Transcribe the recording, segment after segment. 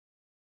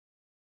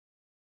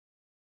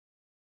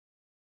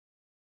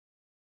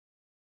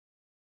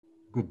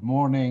Good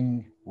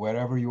morning,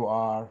 wherever you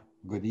are.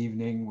 Good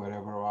evening,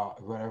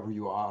 wherever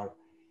you are.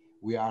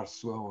 We are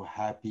so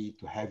happy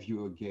to have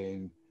you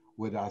again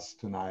with us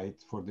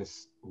tonight for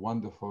this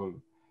wonderful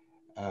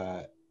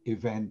uh,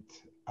 event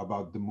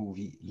about the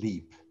movie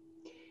Leap.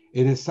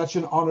 It is such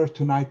an honor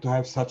tonight to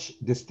have such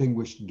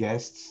distinguished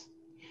guests.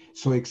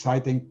 So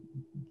exciting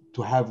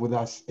to have with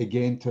us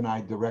again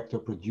tonight director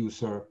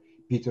producer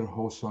Peter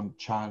Hoson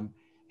Chan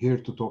here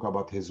to talk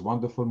about his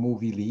wonderful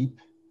movie Leap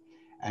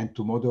and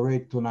to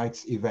moderate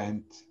tonight's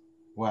event.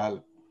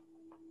 Well,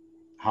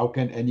 how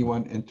can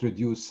anyone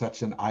introduce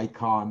such an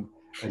icon,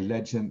 a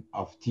legend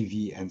of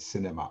TV and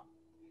cinema?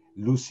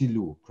 Lucy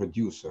Liu,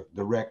 producer,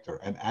 director,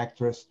 and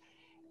actress,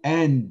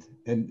 and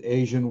an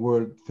Asian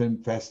World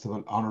Film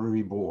Festival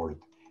honorary board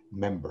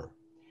member.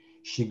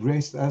 She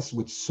graced us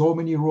with so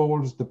many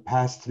roles the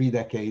past 3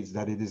 decades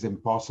that it is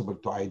impossible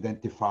to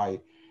identify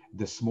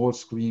the small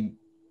screen,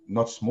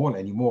 not small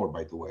anymore,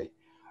 by the way,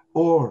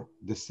 or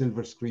the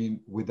silver screen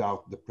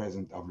without the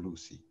presence of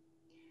Lucy.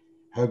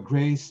 Her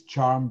grace,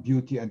 charm,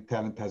 beauty, and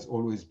talent has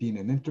always been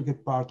an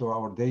intricate part of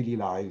our daily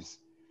lives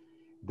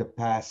the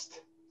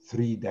past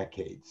 3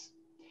 decades.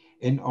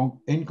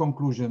 In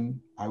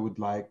conclusion, I would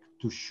like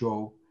to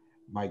show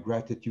my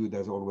gratitude,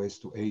 as always,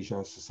 to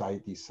Asia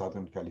Society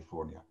Southern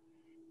California.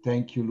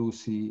 Thank you,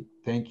 Lucy.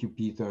 Thank you,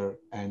 Peter.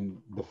 And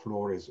the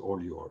floor is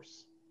all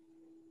yours.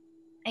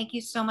 Thank you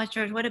so much,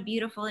 George. What a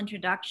beautiful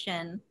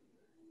introduction.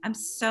 I'm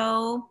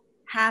so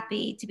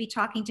happy to be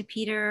talking to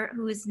Peter,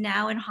 who is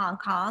now in Hong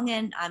Kong,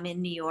 and I'm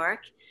in New York.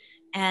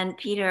 And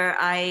Peter,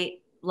 I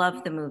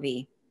love the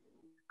movie.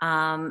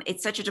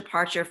 It's such a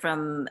departure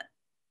from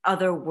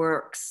other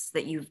works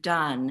that you've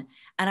done.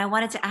 And I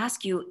wanted to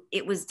ask you,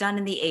 it was done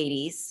in the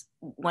 80s,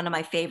 one of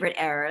my favorite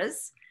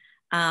eras.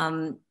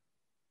 Um,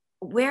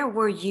 where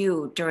were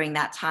you during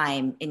that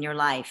time in your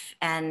life?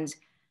 And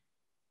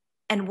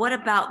what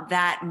about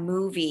that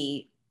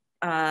movie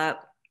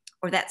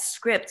or that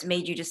script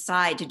made you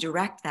decide to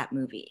direct that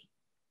movie?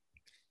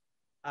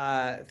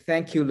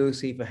 Thank you,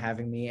 Lucy, for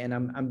having me. And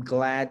I'm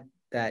glad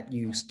that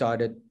you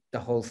started the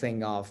whole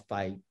thing off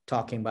by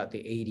talking about the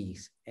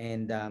 80s.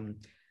 And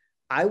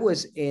I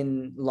was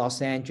in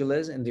Los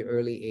Angeles in the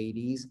early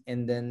 80s,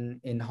 and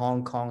then in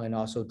Hong Kong, and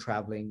also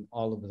traveling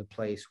all over the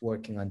place,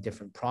 working on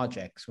different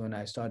projects when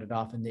I started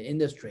off in the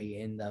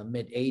industry in the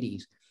mid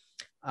 80s.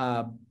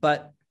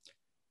 But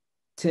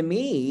to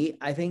me,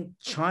 I think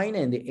China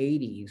in the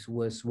 80s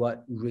was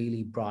what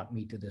really brought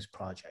me to this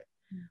project.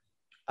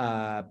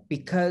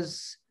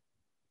 Because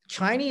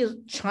China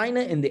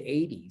in the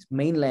 80s,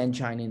 mainland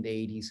China in the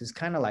 80s is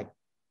kind of like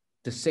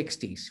the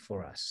 60s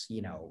for us,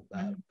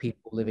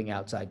 people living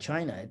outside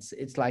China.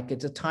 It's like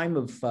it's a time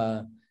of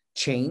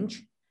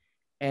change,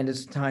 and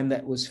it's a time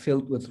that was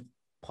filled with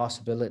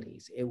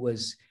possibilities. It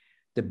was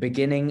the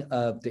beginning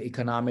of the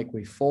economic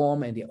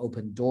reform and the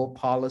open door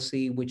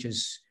policy, which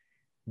is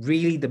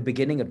really the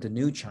beginning of the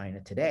new China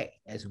today,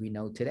 as we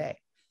know today.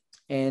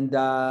 And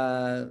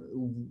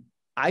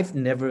I've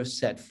never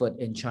set foot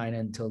in China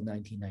until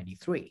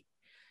 1993.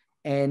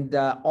 And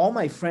all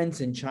my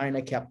friends in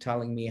China kept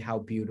telling me how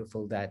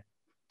beautiful that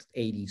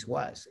 80s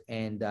was.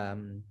 And,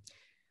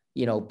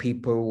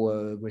 people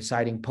were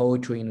reciting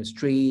poetry in the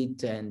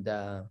street, and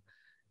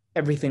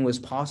everything was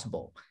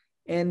possible.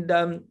 And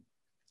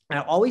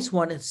I always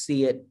wanted to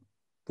see it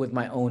with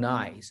my own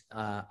eyes,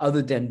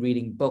 other than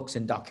reading books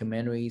and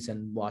documentaries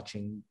and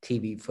watching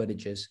TV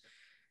footages.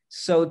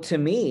 So to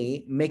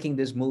me, making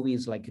this movie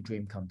is like a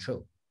dream come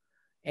true.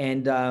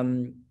 And,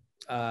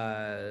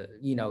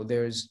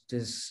 there's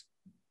this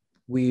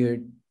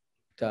weird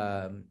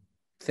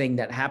thing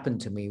that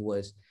happened to me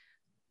was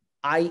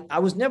I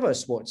was never a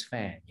sports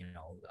fan,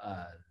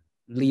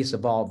 least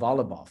of all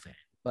volleyball fan,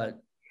 but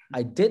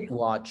I did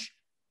watch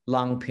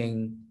Lang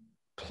Ping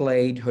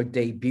played her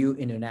debut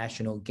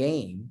international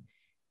game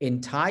in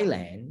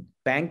Thailand,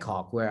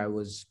 Bangkok, where I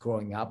was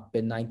growing up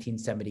in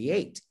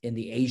 1978 in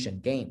the Asian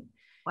game.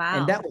 Wow.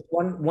 And that was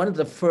one of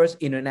the first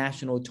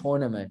international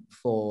tournament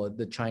for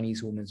the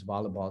Chinese women's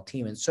volleyball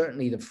team, and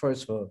certainly the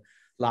first for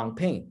Lang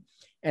Ping.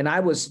 And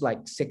I was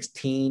like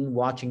 16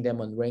 watching them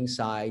on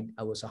ringside.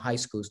 I was a high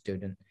school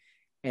student.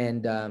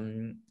 And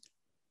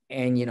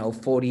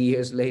 40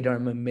 years later,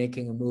 I'm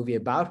making a movie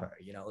about her.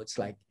 It's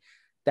like,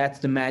 that's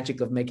the magic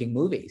of making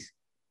movies.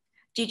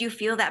 Did you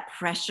feel that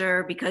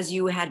pressure because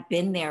you had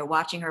been there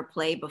watching her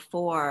play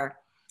before,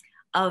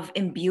 of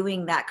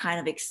imbuing that kind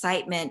of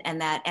excitement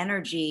and that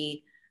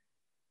energy?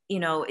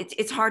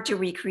 It's hard to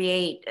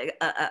recreate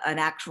an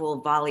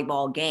actual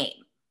volleyball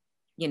game,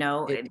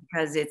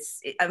 because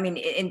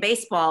in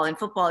baseball and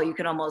football, you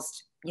can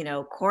almost,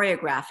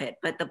 choreograph it,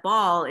 but the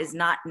ball is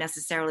not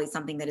necessarily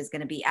something that is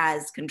going to be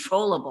as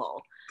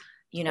controllable,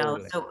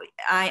 Totally. So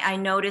I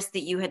noticed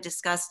that you had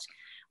discussed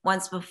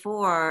once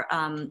before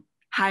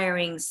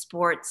hiring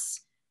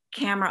sports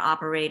camera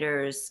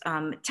operators.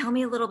 Tell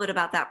me a little bit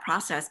about that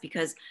process,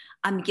 because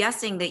I'm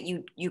guessing that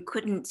you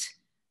couldn't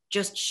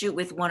just shoot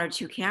with one or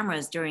two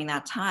cameras during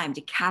that time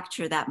to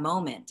capture that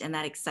moment and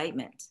that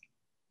excitement.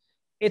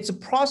 it's a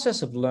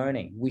process of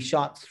learning. We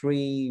shot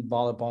 3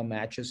 volleyball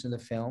matches in the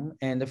film.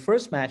 And the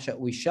first match that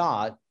we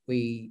shot,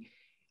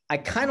 I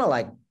kind of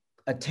like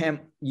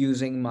attempt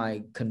using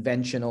my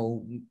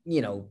conventional,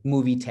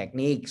 movie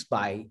techniques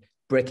by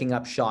breaking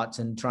up shots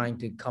and trying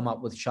to come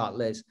up with shot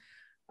lists.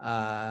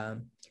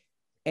 And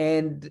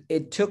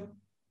it took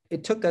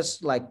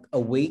us like a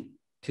week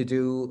to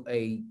do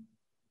a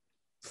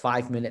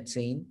 5-minute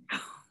scene.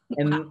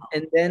 And Wow.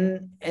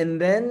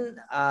 and then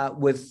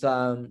with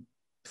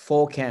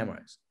 4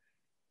 cameras.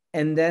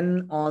 And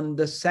then on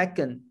the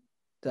second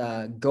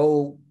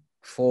go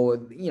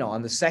for,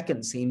 on the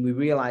second scene, we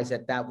realized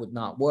that that would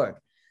not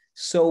work.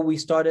 So we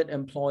started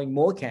employing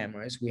more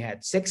cameras. We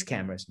had 6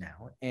 cameras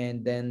now,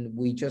 and then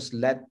we just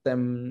let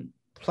them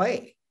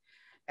play.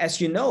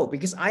 As you know,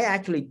 because I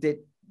actually did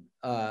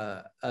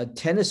a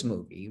tennis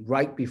movie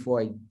right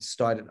before I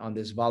started on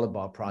this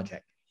volleyball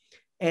project.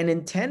 And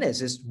in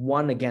tennis, it's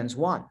 1 against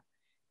 1.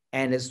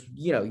 And it's,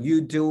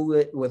 you do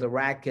it with a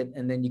racket,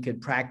 and then you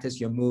could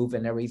practice your move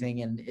and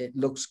everything, and it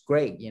looks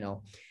great,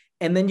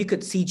 And then you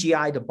could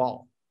CGI the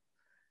ball.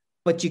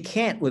 But you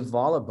can't with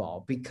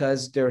volleyball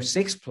because there are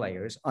 6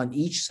 players on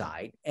each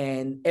side,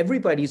 and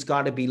everybody's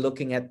got to be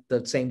looking at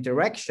the same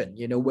direction,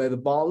 where the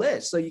ball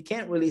is. So you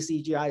can't really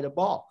CGI the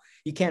ball.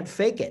 You can't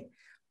fake it.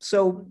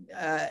 So,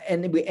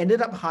 and we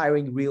ended up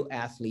hiring real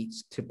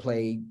athletes to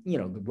play,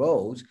 the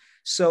roles.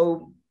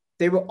 So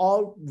they were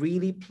all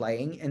really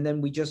playing, and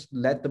then we just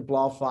let the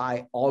ball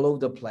fly all over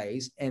the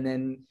place and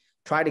then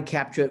try to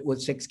capture it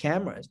with 6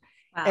 cameras.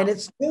 Wow. And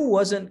it still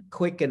wasn't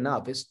quick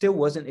enough. It still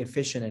wasn't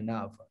efficient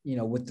enough,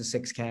 with the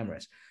 6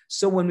 cameras.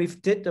 So when we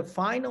did the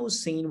final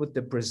scene with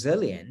the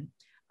Brazilian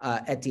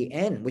at the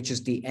end, which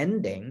is the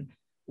ending,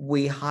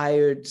 we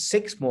hired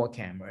 6 more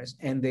cameras,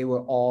 and they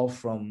were all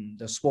from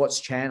the sports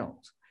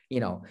channels,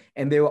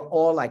 and they were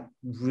all like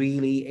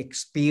really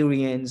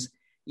experienced,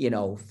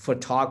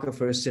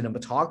 photographers,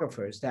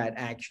 cinematographers that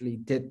actually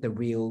did the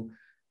real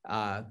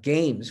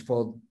games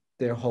for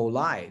their whole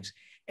lives.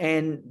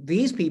 And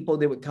these people,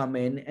 they would come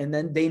in, and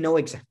then they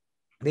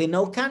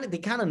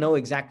kind of know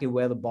exactly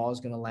where the ball is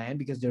going to land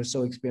because they're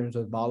so experienced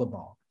with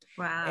volleyball.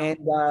 Wow. And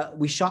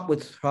we shot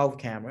with 12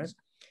 cameras,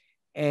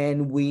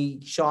 and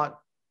we shot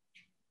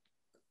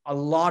a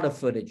lot of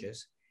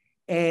footages.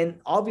 And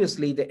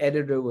obviously the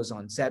editor was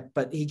on set,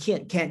 but he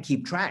can't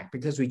keep track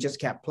because we just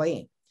kept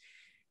playing.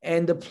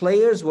 And the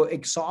players were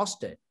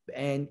exhausted.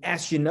 And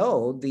as you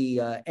know,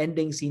 the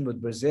ending scene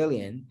with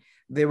Brazilian,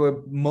 they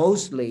were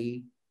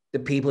mostly the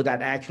people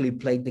that actually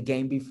played the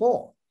game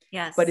before.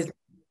 Yes. But it's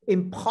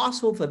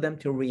impossible for them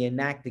to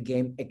reenact the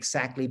game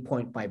exactly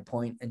point by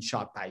point and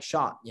shot by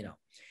shot,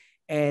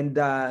 And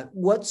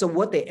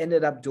what they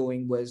ended up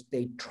doing was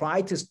they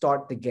tried to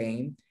start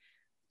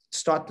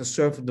the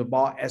serve of the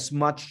ball as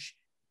much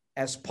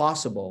as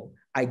possible,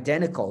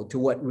 identical to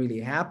what really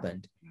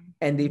happened.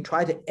 And they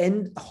try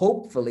to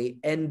hopefully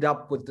end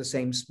up with the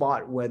same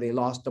spot where they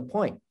lost the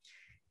point.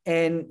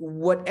 And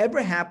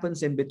whatever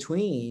happens in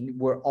between,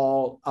 we're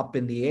all up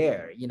in the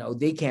air.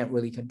 They can't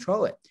really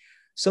control it.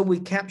 So we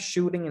kept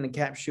shooting and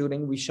kept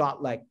shooting. We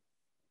shot like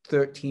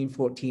 13,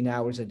 14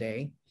 hours a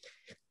day.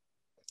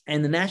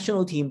 And the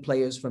national team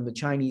players from the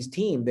Chinese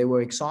team, they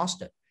were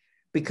exhausted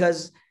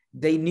because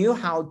they knew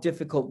how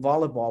difficult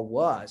volleyball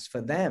was for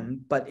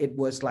them, but it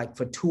was like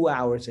for 2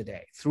 hours a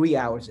day, 3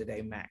 hours a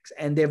day max.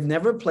 And they've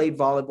never played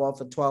volleyball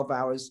for 12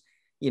 hours,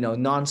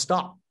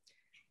 nonstop.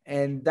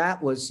 And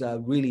that was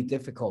really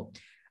difficult.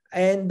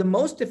 And the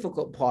most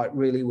difficult part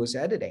really was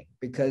editing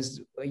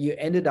because you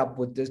ended up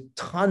with this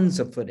tons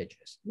of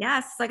footages.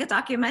 Yes, it's like a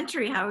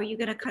documentary. How are you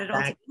going to cut it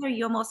all together?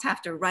 You almost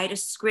have to write a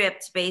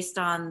script based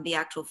on the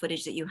actual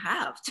footage that you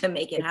have to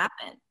make it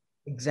happen.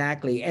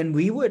 Exactly. And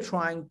we were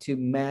trying to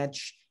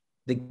match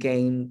the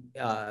game,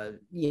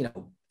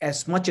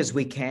 as much as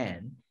we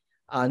can,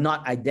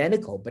 not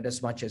identical, but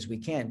as much as we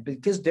can,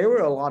 because there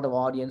were a lot of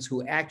audience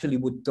who actually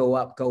would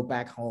go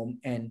back home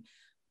and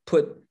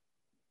put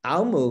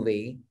our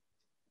movie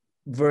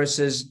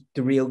versus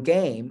the real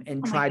game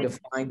and try to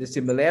find the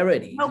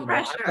similarities. No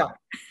pressure.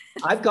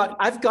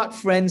 I've got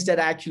friends that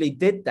actually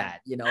did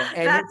that,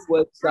 and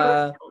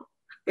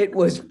it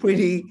was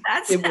pretty.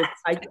 I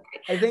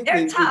think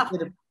they're tough.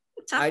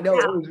 I know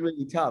it was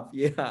really tough.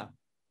 Yeah.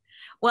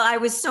 Well, I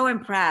was so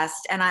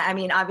impressed. And I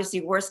mean,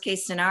 obviously, worst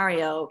case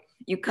scenario,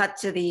 you cut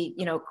to the,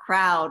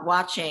 crowd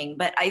watching.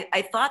 But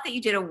I thought that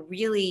you did a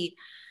really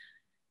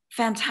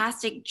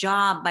fantastic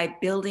job by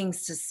building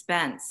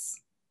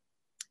suspense,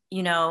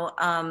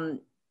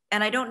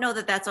 and I don't know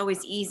that that's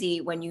always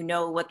easy when you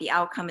know what the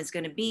outcome is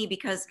going to be,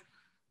 because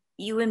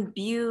you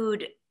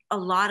imbued a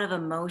lot of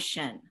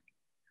emotion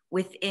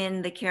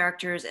within the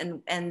characters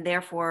and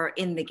therefore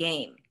in the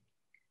game,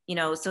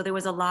 so there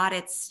was a lot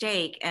at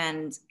stake.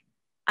 And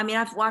I mean,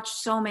 I've watched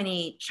so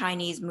many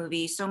Chinese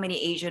movies, so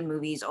many Asian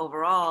movies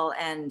overall,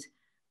 and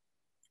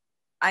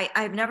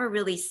I've never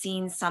really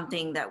seen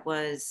something that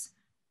was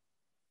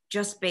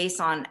just based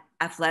on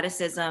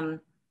athleticism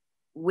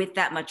with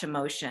that much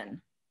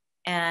emotion.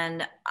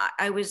 And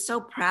I was so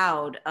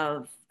proud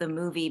of the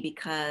movie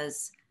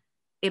because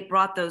it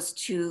brought those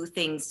two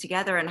things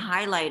together and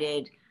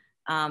highlighted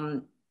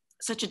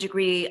such a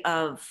degree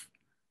of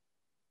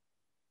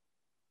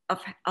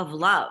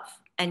love.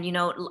 And, you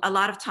know, a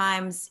lot of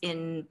times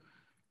in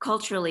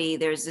culturally,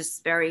 there's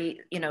this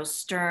very, you know,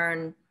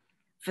 stern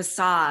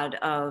facade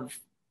of,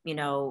 you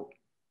know,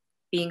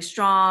 being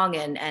strong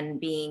and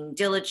being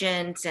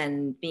diligent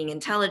and being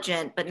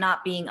intelligent, but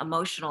not being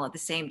emotional at the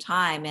same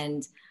time.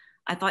 And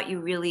I thought you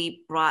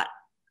really brought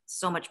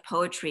so much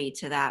poetry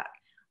to that.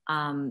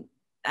 And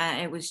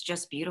it was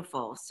just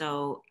beautiful.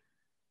 So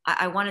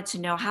I wanted to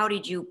know, how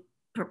did you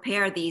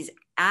prepare these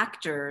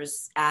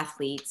actors,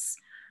 athletes,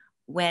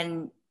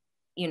 when,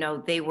 you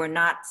know, they were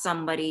not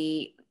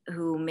somebody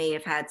who may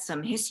have had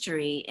some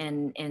history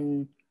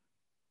in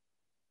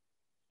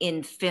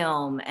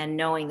film, and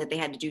knowing that they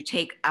had to do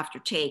take after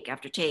take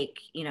after take,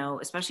 you know,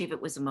 especially if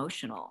it was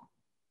emotional?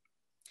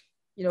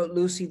 You know,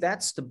 Lucy,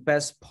 that's the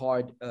best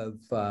part of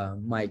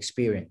my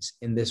experience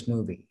in this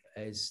movie,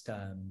 is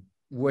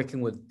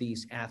working with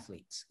these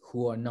athletes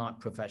who are not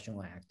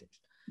professional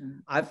actors.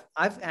 I've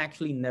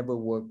actually never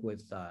worked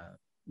with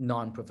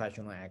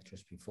non-professional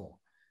actors before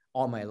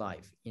all my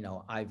life. You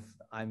know, I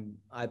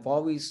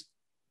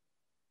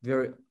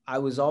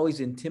was always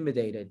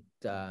intimidated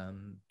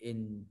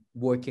in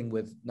working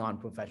with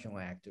non-professional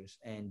actors,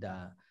 and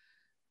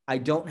I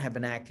don't have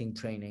an acting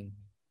training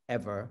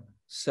ever,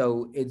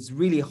 so it's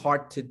really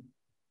hard to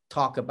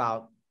talk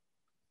about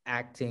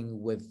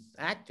acting with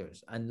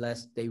actors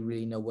unless they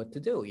really know what to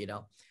do. You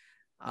know,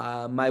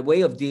 my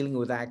way of dealing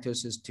with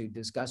actors is to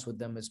discuss with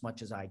them as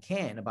much as I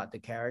can about the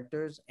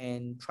characters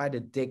and try to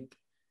dig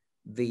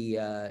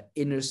the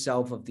inner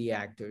self of the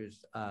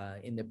actors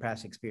in their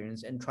past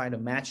experience and try to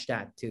match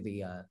that to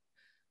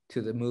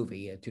the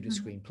movie, to the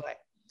screenplay.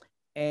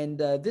 And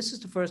this is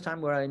the first time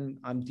where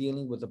I'm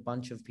dealing with a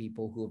bunch of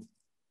people who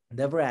have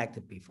never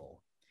acted before.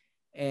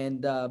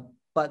 And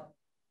but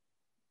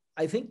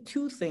I think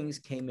two things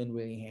came in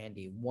really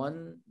handy.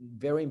 One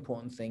very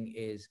important thing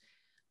is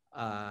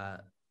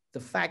the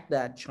fact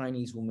that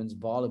Chinese women's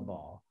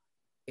volleyball,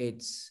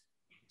 it's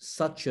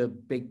such a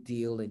big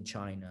deal in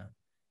China.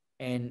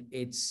 And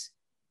it's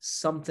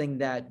something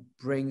that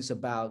brings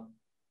about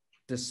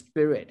the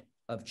spirit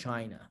of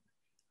China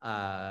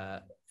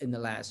in the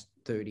last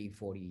 30,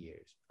 40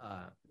 years.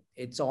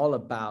 It's all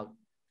about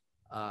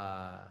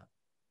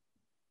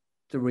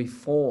the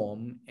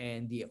reform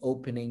and the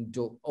open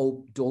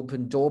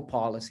door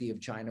policy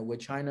of China, where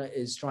China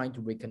is trying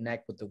to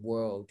reconnect with the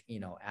world, you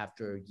know,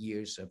 after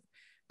years of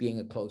being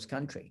a closed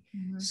country.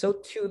 So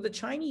to the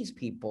Chinese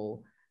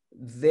people,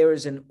 there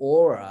is an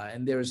aura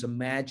and there is a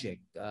magic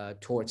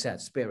towards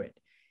that spirit.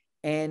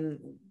 And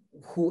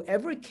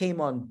whoever came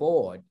on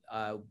board,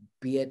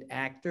 be it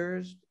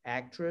actors,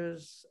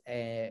 actors,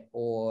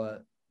 or,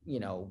 you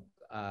know,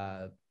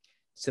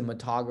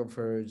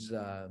 cinematographers,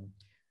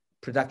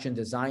 production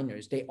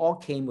designers, they all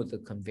came with a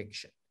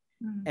conviction.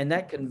 And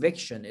that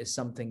conviction is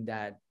something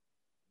that,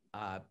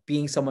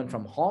 being someone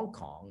from Hong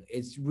Kong,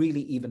 it's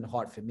really even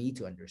hard for me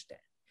to understand.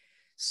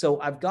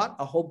 So I've got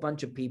a whole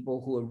bunch of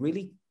people who are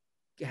really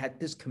had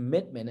this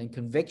commitment and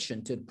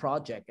conviction to the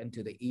project and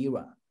to the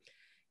era.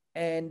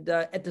 And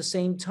at the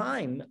same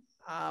time,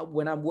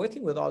 when I'm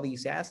working with all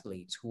these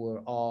athletes who are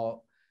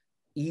all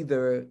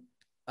either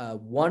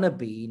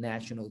wannabe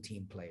national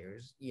team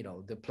players, you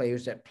know, the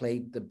players that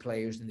played the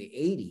players in the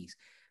 80s,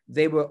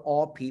 they were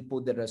all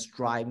people that are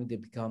striving to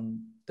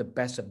become the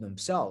best of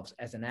themselves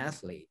as an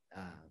athlete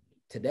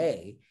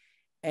today.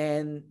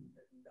 And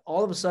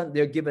all of a sudden,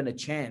 they're given a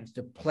chance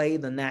to play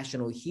the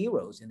national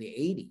heroes in the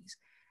 80s.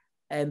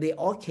 And they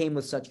all came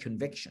with such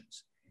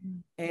convictions.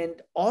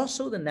 And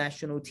also the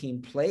national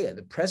team player,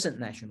 the present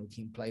national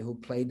team player who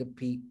play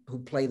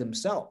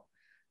themselves,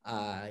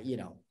 you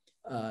know,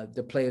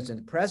 the players in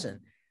the present,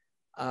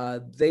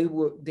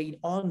 they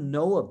all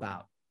know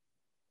about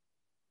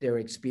their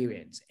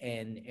experience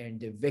and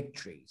their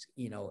victories,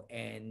 you know,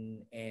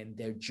 and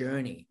their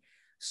journey.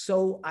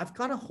 So I've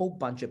got a whole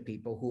bunch of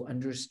people who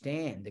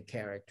understand the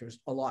characters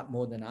a lot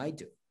more than I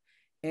do.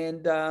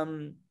 And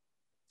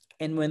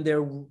when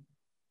they're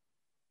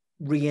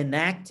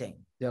reenacting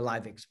their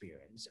life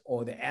experience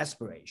or their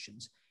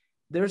aspirations,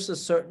 there's a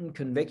certain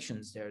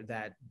convictions there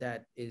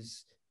that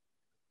is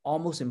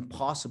almost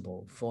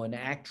impossible for an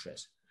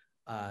actress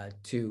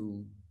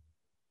to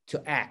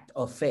act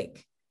or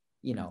fake,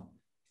 you know.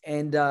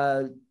 And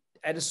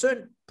at a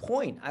certain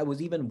point, I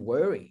was even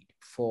worried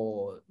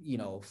for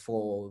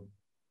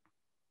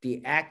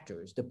the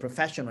actors, the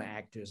professional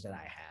actors that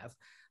I have,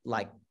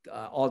 like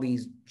all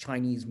these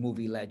Chinese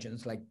movie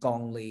legends like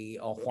Gong Li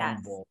or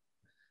Huang Bo,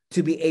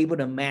 to be able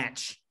to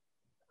match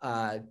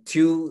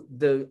to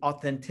the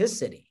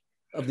authenticity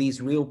of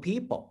these real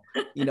people,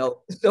 you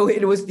know. So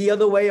it was the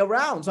other way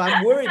around. So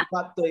I'm worried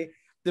about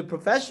the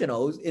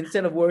professionals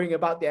instead of worrying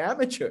about the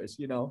amateurs,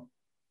 you know.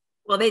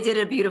 Well, they did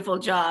a beautiful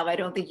job. I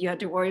don't think you had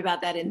to worry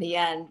about that in the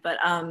end. But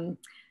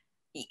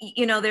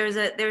you know, there's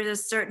a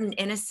certain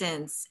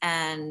innocence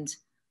and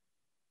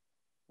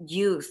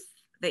youth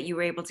that you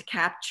were able to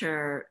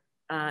capture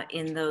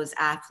in those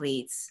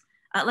athletes.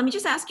 Let me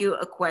just ask you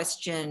a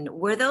question.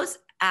 Were those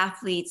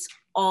athletes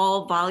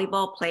all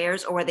volleyball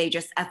players, or were they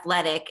just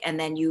athletic and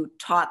then you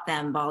taught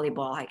them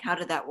volleyball? Like, how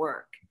did that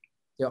work?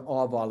 They're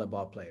all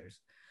volleyball players.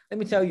 Let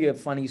me tell you a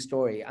funny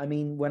story. I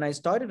mean, when I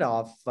started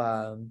off,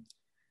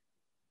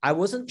 I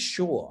wasn't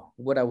sure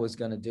what I was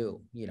going to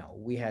do. You know,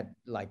 we had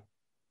like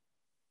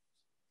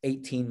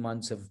 18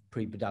 months of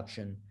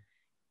pre-production,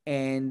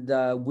 and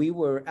we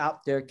were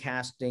out there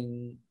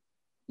casting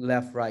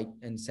left, right,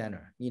 and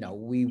center. You know,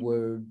 we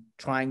were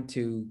trying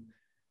to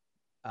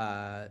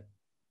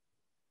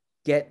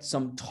get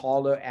some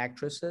taller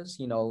actresses,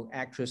 you know,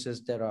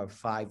 actresses that are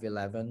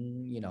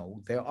 5'11", you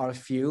know, there are a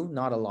few,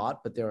 not a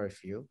lot, but there are a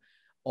few,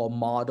 or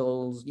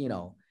models, you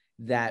know,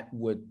 that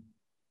would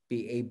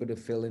be able to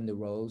fill in the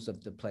roles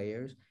of the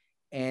players.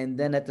 And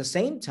then at the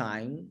same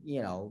time,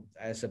 you know,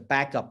 as a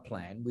backup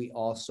plan, we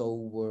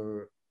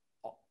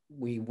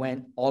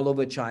went all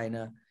over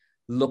China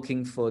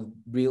looking for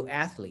real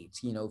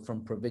athletes, you know,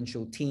 from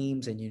provincial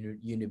teams and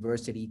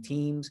university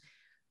teams,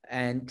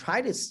 and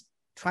try to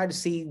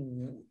see,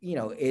 you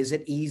know, is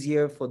it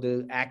easier for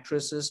the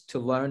actresses to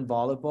learn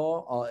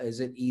volleyball, or is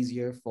it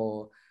easier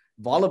for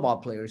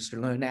volleyball players to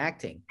learn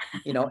acting,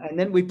 you know? And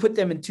then we put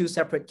them in two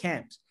separate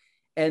camps.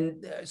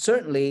 And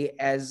certainly,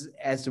 as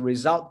the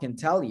result can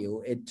tell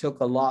you, it took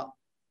a lot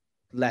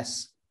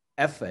less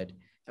effort.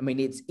 I mean,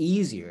 it's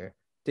easier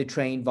to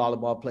train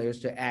volleyball players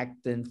to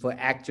act than for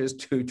actors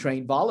to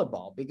train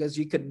volleyball, because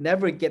you could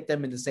never get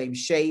them in the same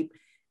shape.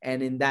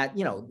 And in that,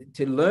 you know,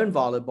 to learn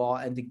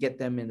volleyball and to get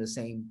them in the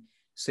same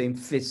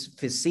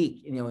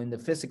physique, you know, in the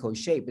physical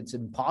shape, it's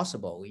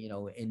impossible, you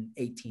know, in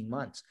 18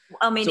 months.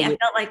 I mean, so I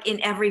felt like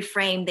in every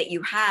frame that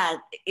you had,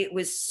 it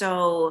was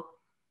so,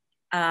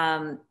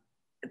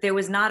 there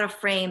was not a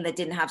frame that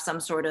didn't have some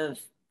sort of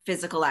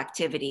physical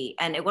activity.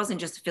 And it wasn't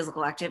just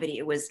physical activity,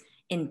 it was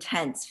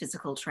intense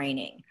physical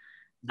training.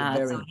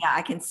 So yeah,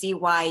 I can see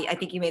why I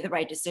think you made the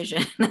right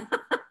decision.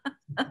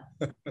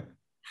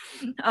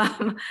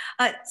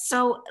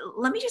 So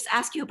let me just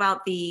ask you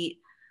about the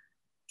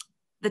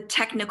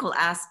technical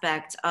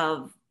aspect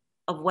of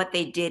what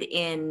they did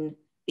in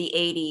the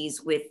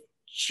 80s with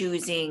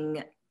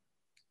choosing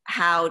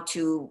how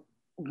to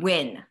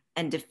win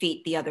and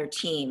defeat the other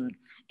team.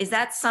 Is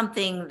that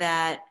something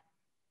that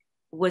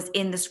was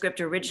in the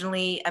script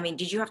originally? I mean,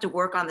 did you have to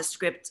work on the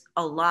script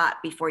a lot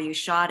before you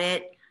shot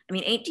it? I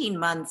mean, 18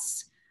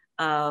 months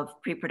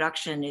of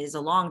pre-production is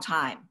a long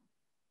time.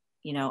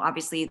 You know,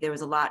 obviously there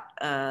was a lot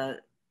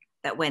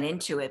that went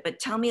into it, but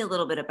tell me a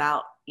little bit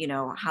about, you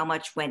know, how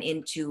much went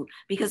into,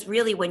 because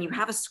really when you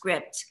have a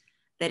script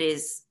that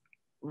is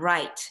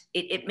right,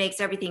 it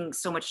makes everything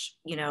so much,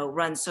 you know,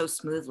 run so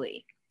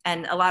smoothly.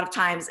 And a lot of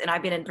times, and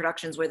I've been in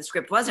productions where the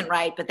script wasn't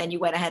right, but then you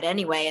went ahead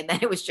anyway, and then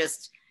it was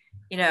just,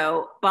 you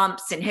know,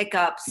 bumps and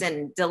hiccups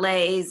and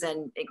delays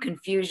and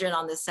confusion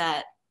on the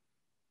set.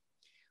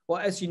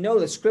 Well, as you know,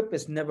 the script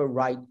is never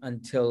right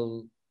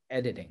until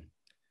editing.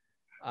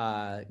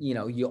 You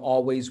know, you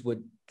always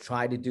would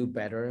try to do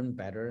better and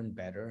better and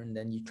better. And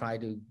then you try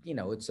to, you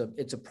know, it's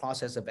a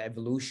process of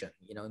evolution,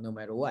 you know, no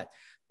matter what.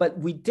 But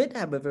we did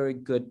have a very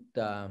good,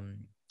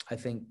 I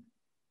think,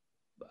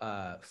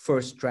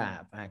 first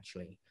draft,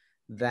 actually,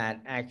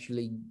 that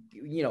actually,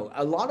 you know,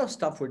 a lot of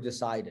stuff were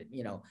decided,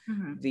 you know,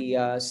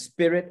 the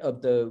spirit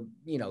of the,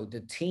 you know,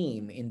 the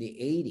team in the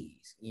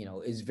 80s, you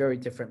know, is very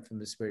different from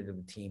the spirit of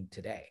the team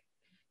today,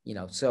 you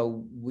know.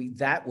 So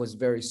that was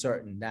very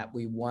certain that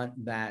we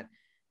want that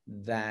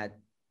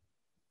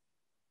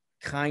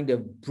kind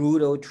of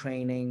brutal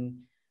training,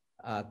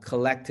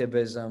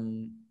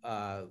 collectivism,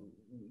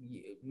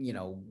 you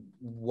know,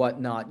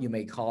 whatnot you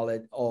may call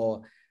it,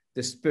 or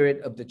the spirit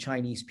of the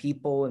Chinese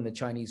people and the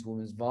Chinese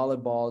women's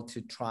volleyball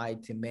to try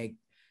to make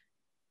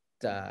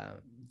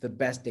the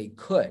best they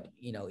could,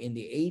 you know, in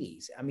the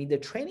 80s. I mean, the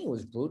training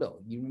was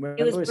brutal. You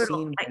remember it was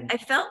brutal. I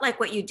felt like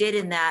what you did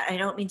in that, I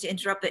don't mean to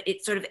interrupt, but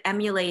it sort of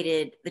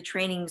emulated, the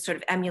training sort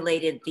of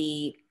emulated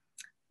the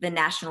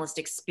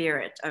nationalistic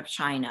spirit of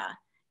China.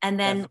 And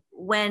then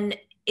when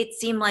it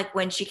seemed like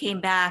when she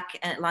came back,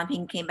 and Lan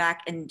Ping came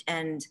back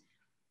and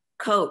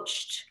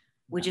coached,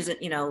 which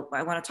isn't, you know,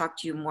 I want to talk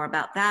to you more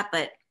about that,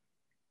 but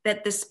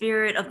that the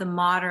spirit of the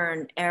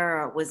modern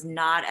era was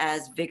not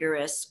as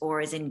vigorous or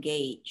as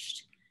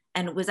engaged.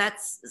 And was that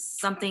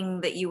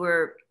something that you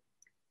were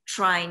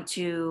trying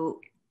to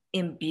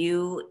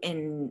imbue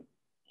in,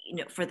 you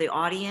know, for the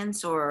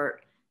audience, or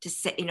to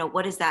say, you know,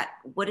 what is that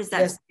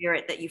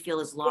spirit that you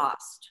feel is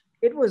lost?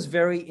 It was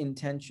very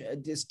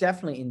intentional. It's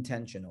definitely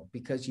intentional,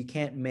 because you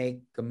can't make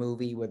a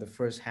movie where the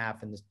first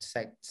half and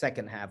the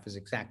second half is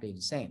exactly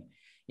the same,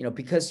 you know,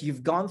 because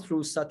you've gone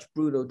through such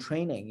brutal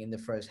training in the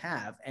first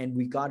half, and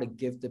we got to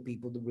give the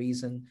people the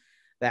reason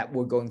that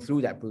we're going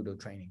through that brutal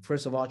training.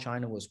 First of all,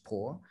 China was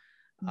poor,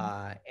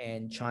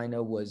 and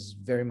China was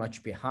very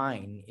much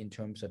behind in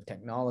terms of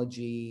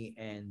technology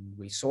and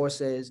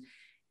resources.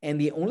 And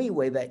the only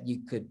way that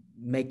you could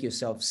make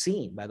yourself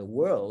seen by the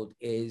world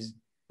is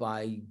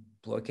by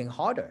working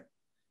harder,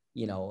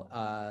 you know.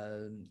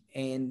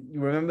 And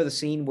you remember the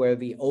scene where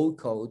the old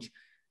coach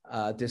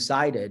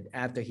decided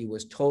after he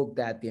was told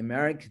that the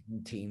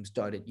American team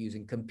started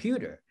using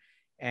computer,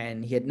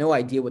 and he had no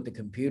idea what the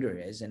computer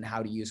is and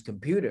how to use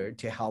computer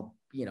to help,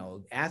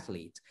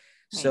 athletes.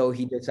 Right. So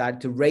he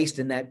decided to raise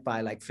the net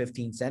by like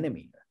 15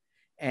 centimeter.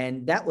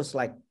 And that was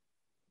like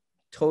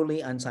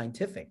totally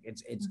unscientific.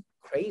 It's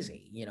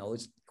crazy,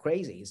 it's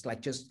crazy. It's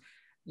like just,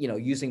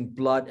 using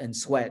blood and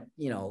sweat,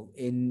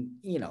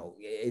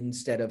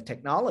 instead of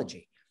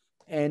technology.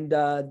 And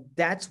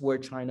that's where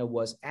China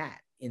was at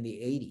in the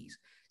 80s.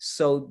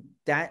 So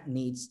that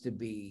needs to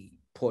be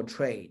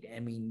portrayed. I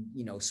mean,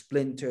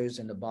 splinters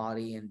in the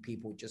body and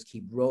people just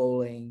keep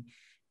rolling.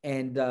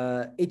 And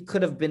it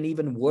could have been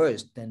even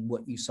worse than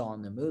what you saw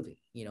in the movie,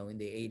 in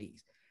the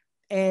 80s.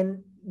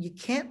 And you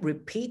can't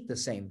repeat the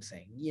same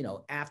thing,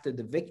 after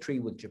the victory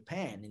with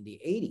Japan in the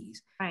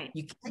 80s. Right.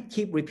 You can't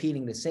keep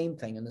repeating the same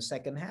thing in the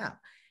second half.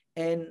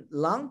 And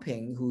Lang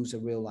Ping, who's a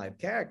real life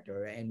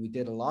character, and we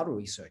did a lot of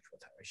research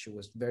with her. She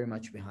was very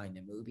much behind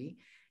the movie.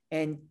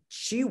 And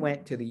she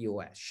went to the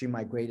US. She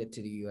migrated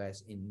to the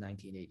US in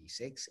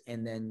 1986.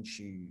 And then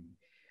she,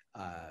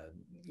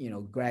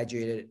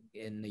 graduated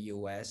in the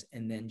US.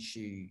 And then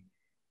she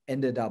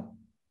ended up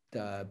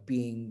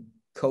being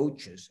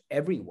coaches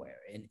everywhere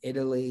in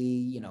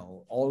Italy,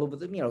 all over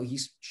the,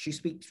 she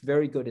speaks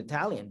very good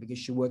Italian because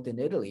she worked in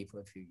Italy for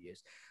a few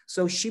years.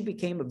 So she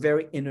became a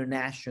very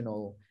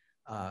international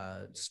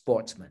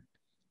sportsman.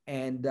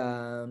 And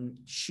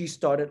she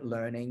started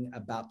learning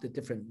about the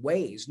different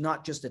ways,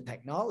 not just the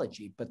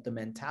technology, but the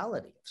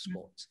mentality of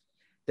sports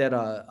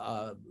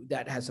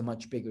that has a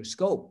much bigger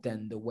scope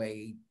than the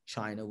way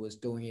China was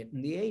doing it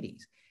in the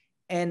 80s.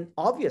 And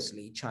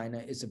obviously, China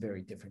is a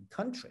very different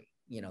country,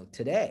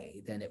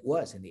 today than it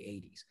was in the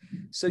 80s.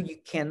 So you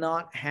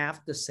cannot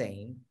have the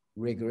same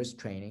rigorous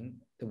training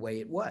the way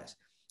it was.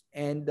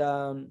 And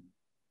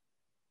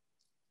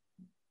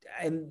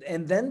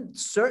then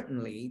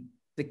certainly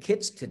the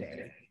kids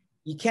today,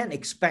 you can't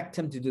expect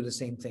them to do the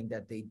same thing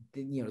that the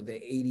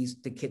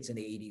 80s, the kids in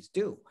the 80s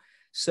do.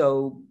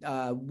 So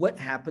what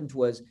happened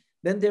was,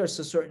 then there's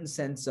a certain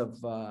sense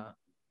of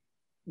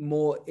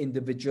more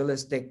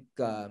individualistic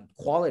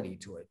quality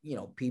to it.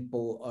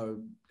 People are,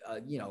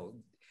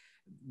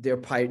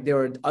 there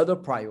are other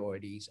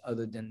priorities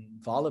other than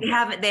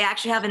volleyball. They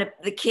actually have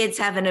the kids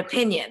have an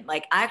opinion.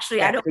 Like,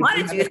 actually, I don't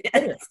want to do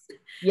this.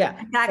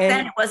 Yeah. Back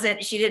then it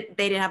wasn't,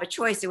 they didn't have a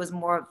choice. It was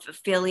more of a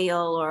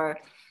filial, or,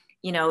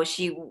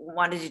 she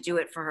wanted to do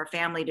it for her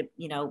family to,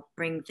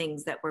 bring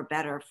things that were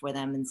better for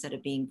them instead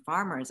of being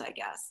farmers, I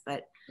guess.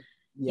 But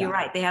you're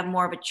right. They have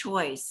more of a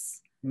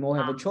choice. More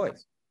have a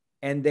choice.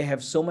 And they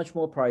have so much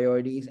more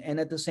priorities. And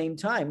at the same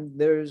time,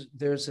 there's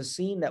a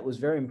scene that was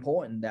very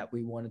important that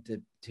we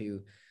wanted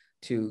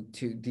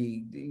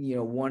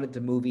wanted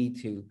the movie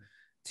to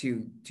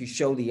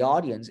show the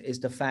audience, is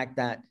the fact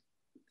that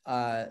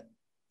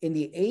in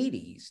the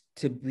 80s,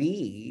 to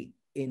be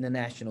in the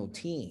national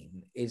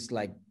team is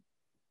like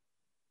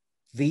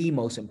the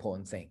most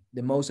important thing,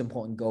 the most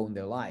important goal in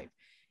their life.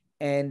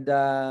 And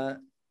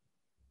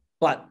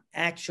but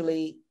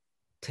actually,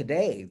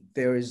 today,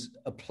 there is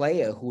a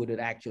player who would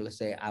actually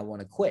say, I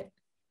want to quit.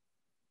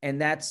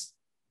 And that's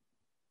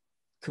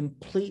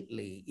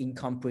completely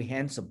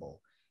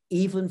incomprehensible,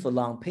 even for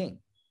Lang Ping,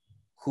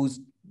 who's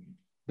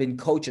been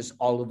coaches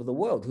all over the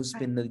world, who's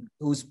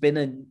been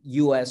a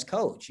US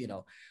coach,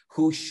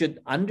 who should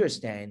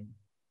understand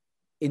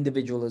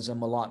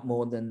individualism a lot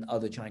more than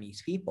other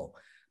Chinese people.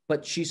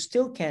 But she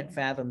still can't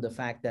fathom the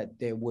fact that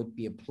there would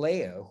be a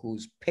player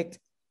who's picked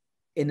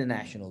in the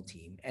national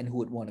team and who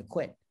would want to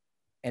quit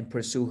and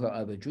pursue her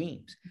other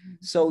dreams. Mm-hmm.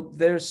 So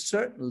there's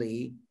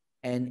certainly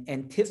an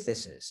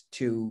antithesis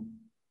to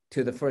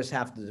the first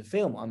half of the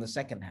film on the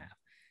second half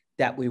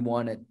that we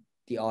wanted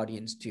the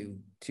audience to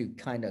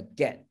kind of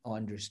get or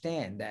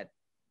understand, that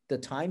the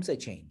times are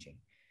changing.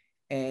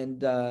 And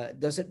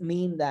does it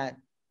mean that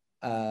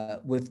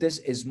with this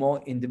is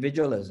more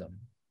individualism,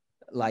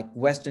 like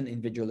Western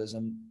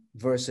individualism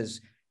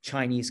versus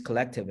Chinese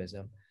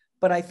collectivism?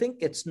 But I think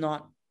it's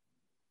not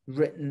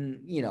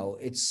written,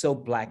 it's so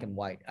black and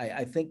white.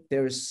 I think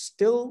there's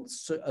still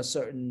a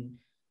certain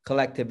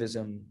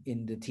collectivism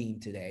in the team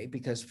today,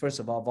 because first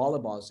of all,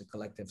 volleyball is a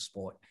collective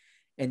sport,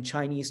 and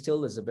Chinese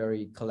still is a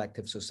very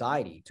collective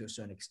society to a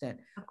certain extent.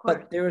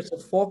 But there is a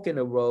fork in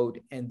the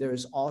road, and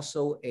there's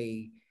also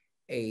a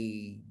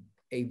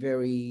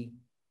very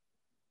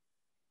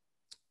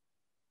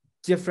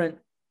different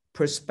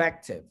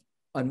perspective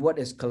on what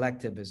is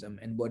collectivism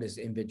and what is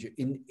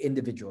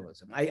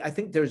individualism. I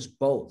think there's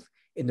both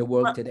in the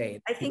world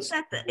today. I think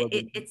that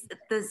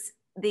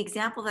the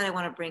example that I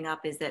want to bring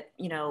up is that,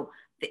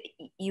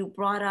 you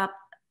brought up,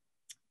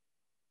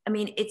 I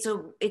mean, it's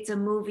a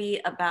movie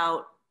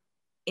about,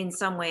 in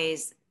some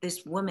ways,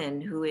 this woman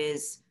who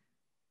is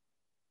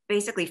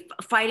basically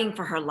fighting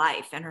for her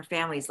life and her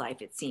family's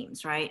life, it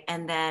seems, right?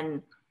 And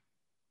then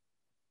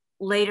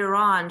later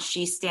on,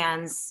 she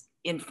stands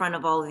in front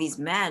of all of these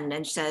men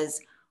and says,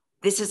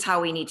 this is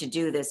how we need to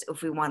do this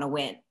if we want to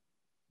win.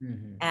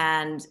 Mm-hmm.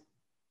 And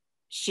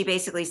she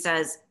basically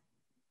says,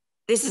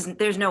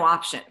 there's no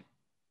option.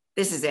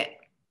 This is it.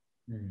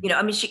 Mm. You know,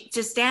 I mean,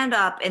 to stand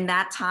up in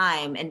that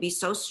time and be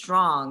so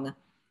strong,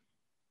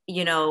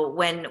 you know,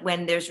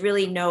 when there's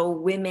really no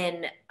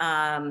women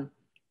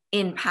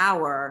in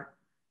power,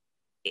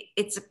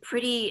 it's a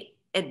pretty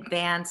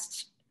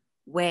advanced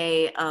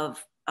way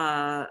of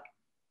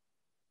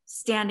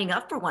standing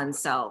up for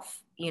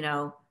oneself, you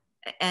know,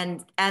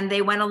 and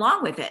they went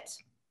along with it.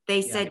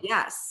 They said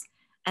yes,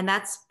 and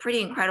that's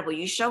pretty incredible.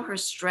 You show her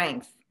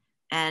strength,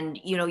 and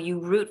you know, you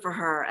root for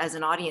her as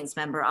an audience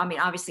member. I mean,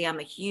 obviously, I'm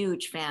a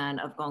huge fan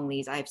of Gong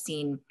Li's. I've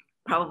seen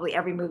probably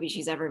every movie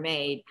she's ever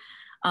made,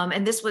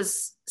 and this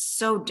was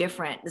so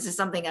different. This is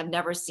something I've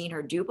never seen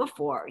her do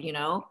before, you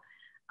know,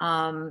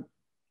 and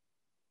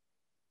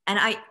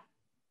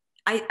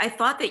I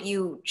thought that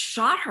you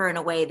shot her in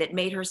a way that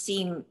made her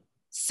seem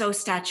so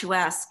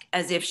statuesque,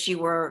 as if she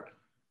were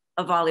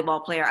a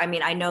volleyball player. I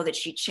mean, I know that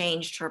she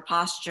changed her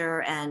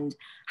posture and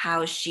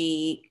how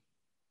she,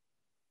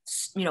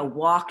 you know,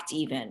 walked,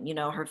 even, you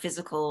know, her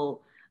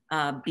physical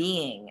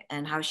being,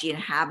 and how she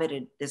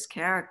inhabited this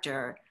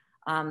character.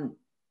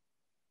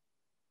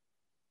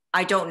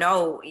 I don't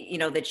know, you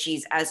know, that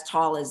she's as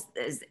tall as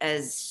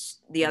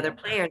the other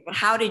players, but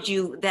how did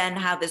you then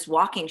have this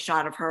walking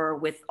shot of her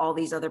with all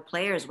these other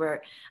players,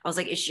 where I was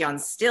like, is she on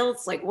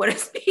stilts? Like, what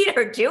is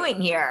Peter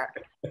doing here?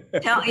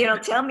 Tell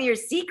me your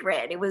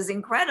secret. It was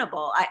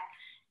incredible.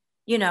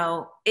 You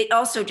know, it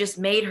also just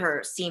made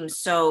her seem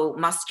so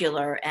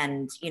muscular,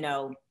 and, you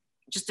know,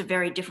 just a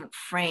very different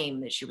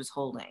frame that she was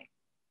holding.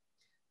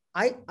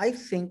 I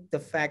think the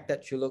fact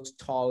that she looks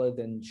taller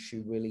than she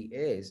really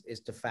is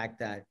the fact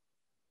that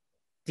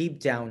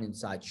deep down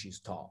inside she's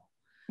tall.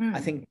 I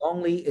think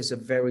Gong Li is a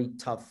very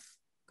tough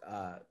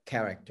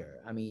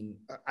character. I mean,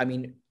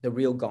 the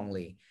real Gong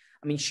Li.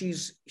 I mean, she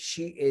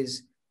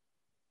is.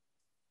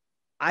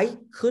 I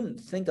couldn't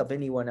think of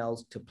anyone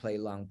else to play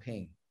Lang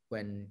Ping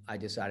when I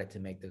decided to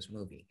make this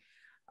movie.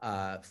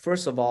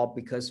 First of all,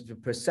 because of the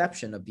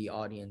perception of the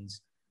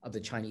audience, of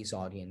the Chinese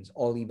audience,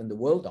 or even the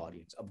world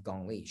audience of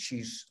Gong Li.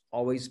 She's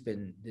always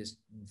been this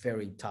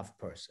very tough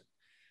person.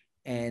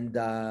 And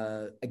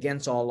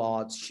against all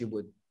odds, she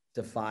would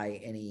defy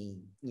any,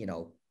 you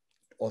know,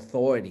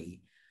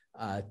 authority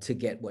to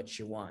get what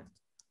she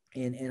wants.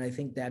 And I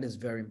think that is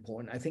very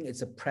important. I think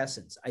it's a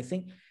presence. I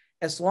think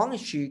as long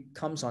as she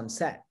comes on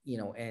set, you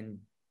know, and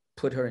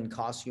put her in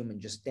costume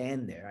and just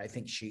stand there, I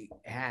think she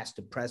has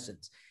the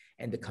presence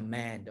and the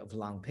command of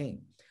Lang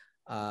Ping.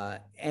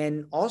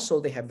 And also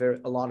they have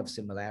a lot of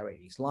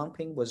similarities. Lang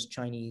Ping was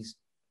Chinese,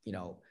 you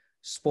know,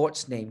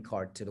 sports name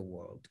card to the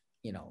world.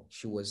 You know,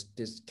 she was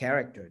this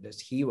character, this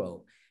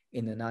hero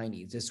in the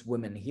 90s, this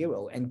women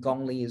hero. And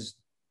Gong Li is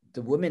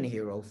the women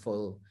hero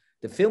for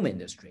the film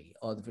industry,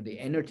 or for the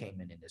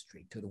entertainment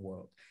industry to the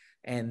world.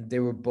 And they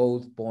were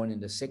both born in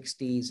the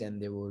 60s,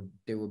 and they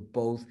were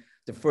both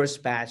the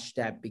first batch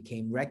that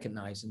became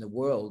recognized in the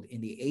world in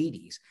the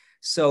 80s.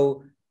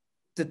 So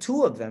the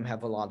two of them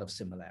have a lot of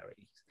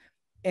similarities.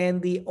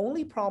 And the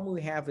only problem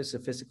we have is the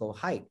physical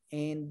height.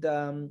 And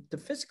the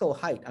physical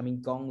height, I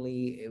mean, Gong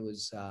Li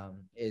is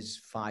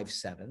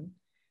 5'7",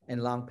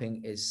 and Lang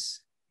Ping is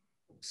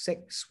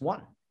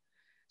 6'1".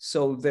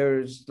 So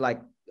there's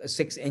like a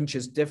 6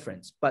 inches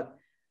difference. But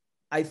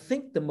I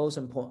think the most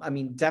important, I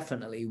mean,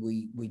 definitely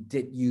we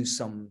did use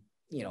some,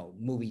 you know,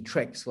 movie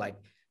tricks. Like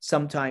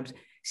sometimes,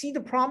 see,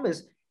 the problem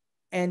is,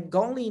 and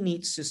Gong Li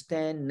needs to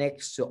stand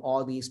next to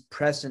all these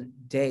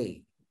present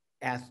day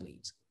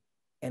athletes,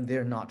 and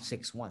they're not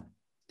 6'1",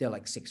 they're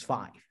like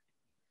 6'5".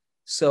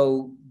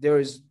 So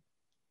there's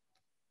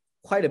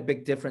quite a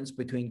big difference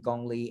between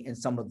Gong Li and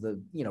some of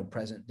the, you know,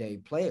 present day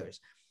players.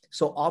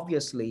 So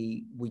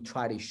obviously we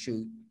try to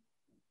shoot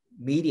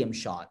medium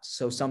shots.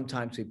 So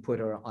sometimes we put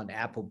her on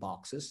apple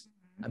boxes.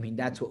 I mean,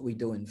 that's what we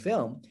do in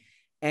film.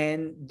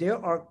 And there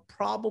are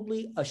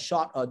probably a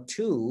shot or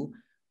two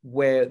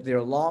where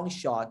they're long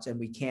shots and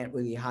we can't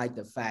really hide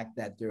the fact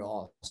that they're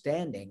all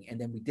standing. And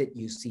then we did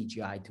use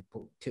CGI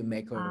to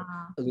make her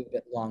a little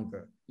bit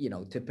longer, you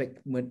know, to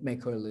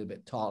make her a little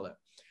bit taller.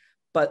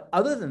 But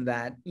other than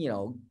that, you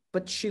know,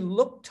 but she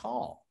looked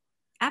tall.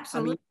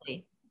 Absolutely. I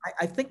mean,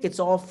 I think it's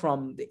all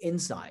from the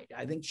inside.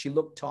 I think she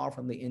looked tall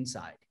from the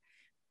inside.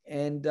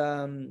 And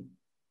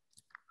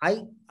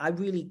I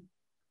really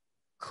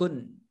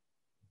couldn't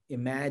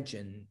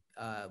imagine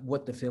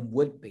what the film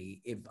would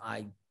be if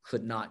I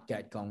could not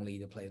get Gong Li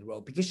to play the role,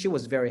 because she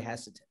was very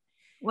hesitant.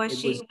 Was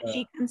she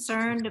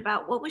concerned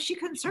about, what was she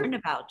concerned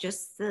about?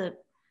 Just the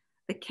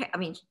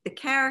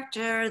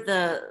character,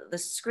 the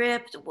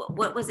script?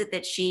 What was it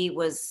that she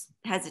was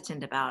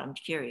hesitant about? I'm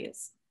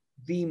curious.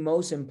 The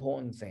most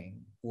important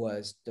thing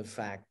was the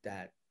fact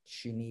that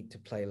she needed to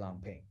play Lang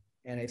Ping.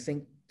 And I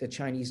think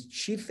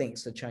she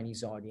thinks the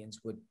Chinese audience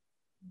would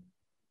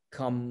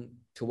come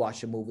to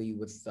watch a movie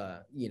with,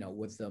 you know,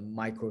 with the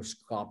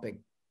microscopic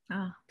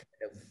kind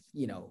of,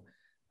 you know,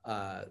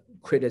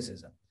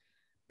 criticism,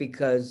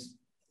 because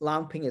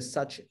Lang Ping is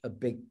such a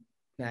big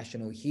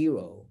national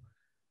hero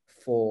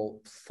for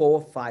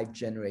 4 or 5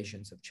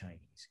 generations of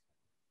Chinese.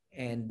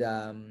 And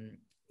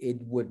it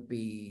would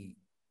be,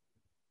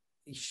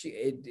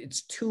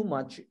 it's too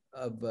much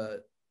of a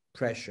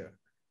pressure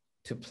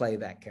to play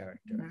that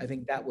character. Mm-hmm. I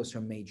think that was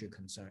her major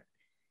concern.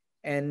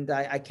 And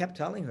I kept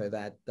telling her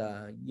that,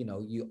 you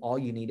know, all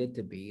you needed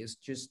to be is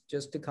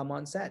just to come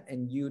on set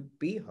and you'd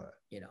be her,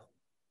 you know.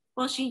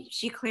 Well,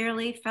 she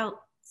clearly felt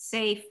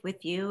safe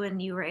with you,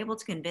 and you were able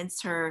to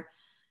convince her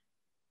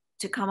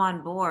to come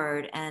on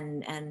board.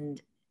 And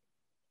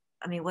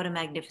I mean, what a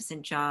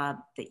magnificent job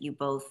that you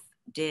both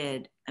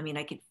did. I mean,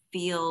 I could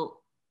feel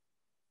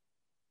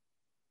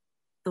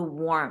the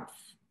warmth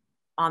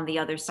on the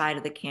other side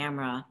of the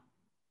camera,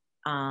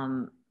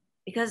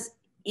 because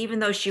even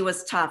though she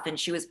was tough and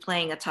she was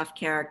playing a tough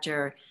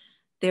character,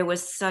 there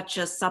was such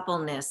a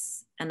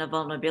suppleness and a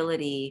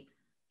vulnerability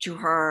to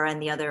her and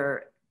the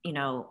other, you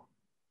know,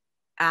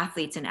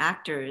 athletes and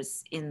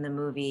actors in the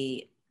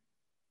movie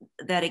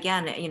that,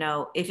 again, you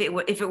know, if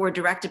it were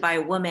directed by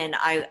a woman,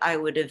 I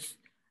would have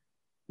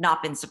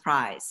not been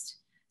surprised.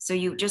 So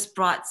you just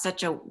brought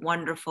such a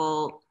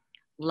wonderful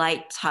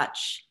light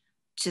touch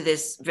to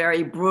this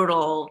very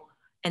brutal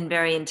and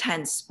very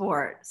intense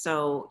sport.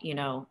 So, you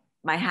know,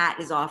 my hat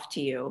is off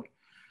to you.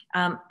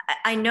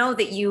 I know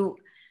that you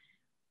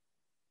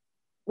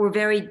were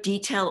very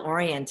detail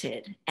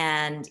oriented,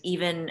 and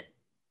even,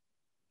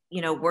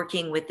 you know,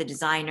 working with the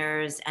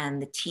designers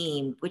and the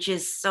team, which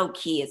is so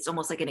key. It's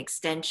almost like an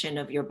extension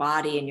of your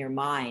body and your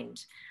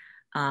mind.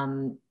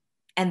 And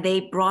they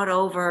brought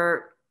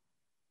over,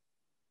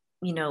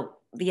 you know,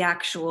 the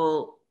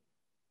actual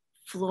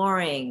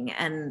flooring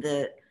and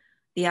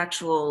the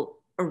actual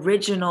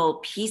original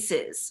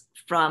pieces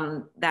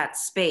from that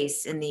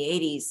space in the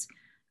 80s.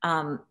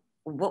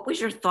 What was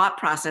your thought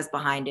process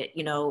behind it,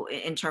 you know,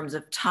 in terms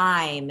of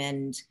time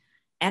and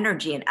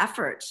energy and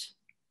effort?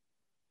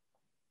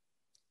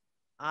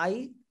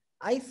 I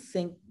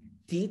think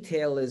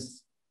detail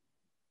is,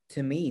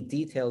 to me,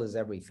 detail is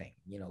everything.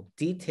 You know,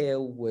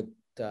 detail would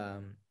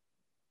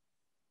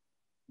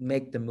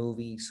make the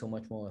movie so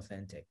much more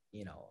authentic,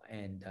 you know,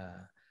 and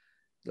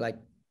like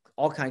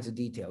all kinds of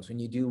details. When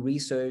you do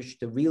research,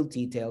 the real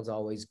details are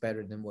always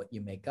better than what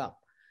you make up.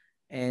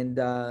 And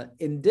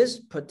in this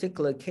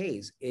particular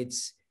case,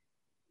 it's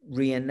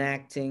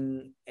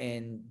reenacting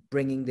and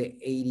bringing the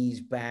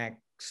 80s back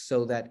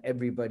so that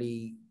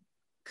everybody,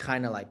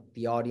 kind of like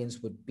the audience,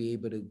 would be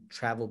able to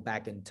travel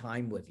back in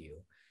time with you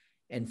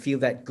and feel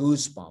that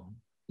goosebump,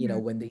 you know,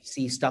 when they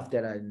see stuff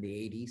that are in the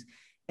 80s.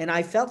 And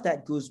I felt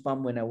that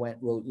goosebump when I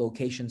went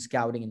location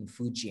scouting in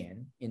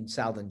Fujian in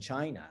southern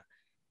China,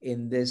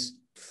 in this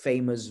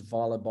famous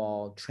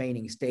volleyball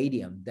training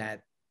stadium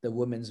that the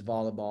women's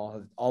volleyball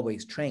have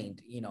always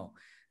trained. You know,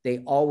 they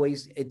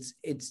always,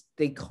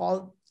 they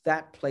call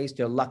that place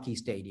their lucky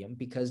stadium,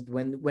 because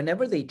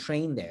whenever they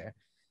train there,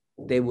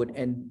 they would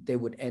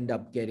end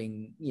up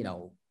getting, you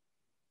know,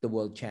 the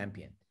world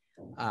champion,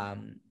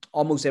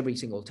 almost every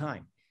single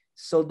time.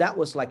 So that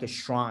was like a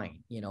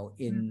shrine, you know,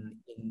 in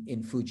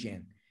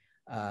Fujian.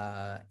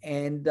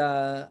 And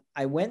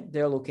I went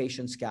there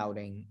location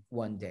scouting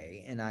one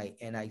day, and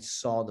I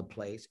saw the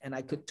place, and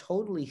I could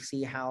totally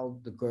see how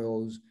the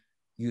girls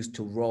used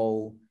to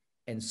roll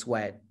and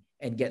sweat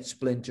and get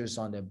splinters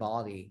on their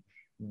body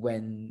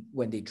when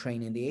they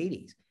train in the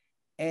 80s.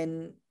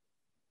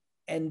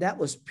 And that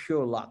was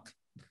pure luck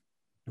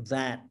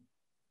that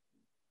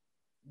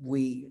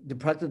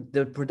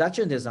the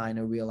production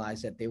designer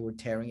realized that they were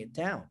tearing it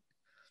down.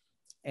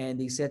 And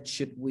he said,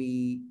 should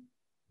we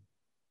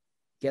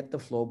get the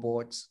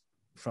floorboards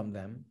from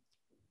them?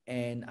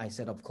 And I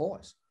said, of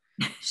course.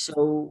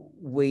 So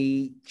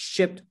we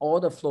shipped all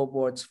the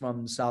floorboards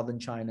from southern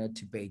China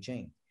to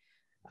Beijing,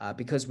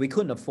 because we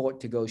couldn't afford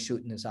to go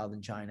shoot in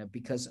southern China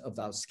because of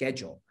our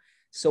schedule.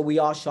 So we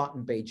all shot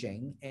in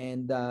Beijing,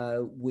 and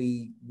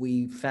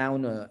we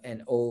found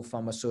an old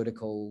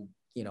pharmaceutical,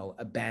 you know,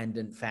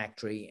 abandoned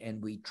factory,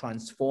 and we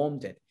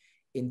transformed it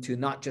into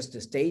not just the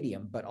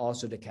stadium, but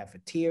also the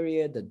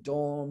cafeteria, the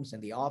dorms,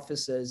 and the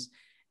offices,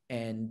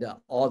 and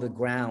all the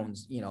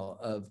grounds, you know,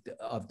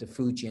 of the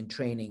Fujian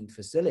training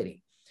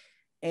facility.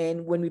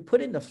 And when we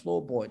put in the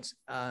floorboards,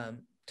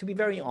 to be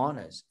very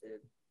honest,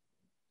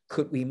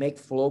 could we make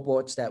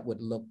floorboards that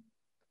would look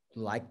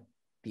like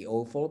the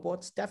old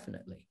floorboards?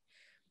 Definitely.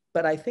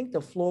 But I think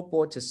the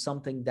floorboards is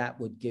something that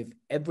would give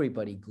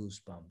everybody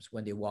goosebumps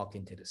when they walk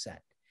into the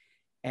set.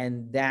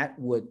 And that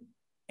would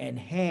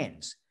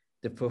enhance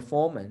the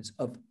performance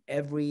of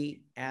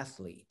every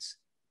athlete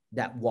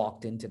that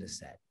walked into the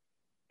set,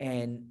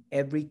 and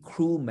every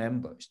crew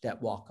members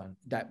that work on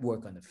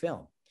the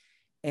film.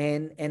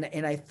 And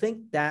I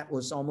think that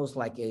was almost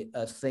like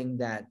a thing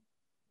that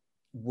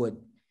would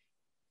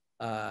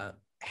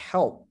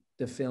help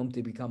the film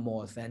to become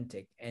more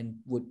authentic and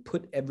would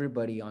put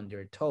everybody on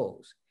their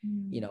toes,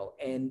 you know.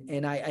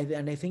 And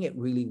I think it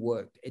really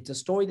worked. It's a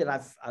story that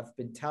I've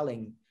been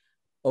telling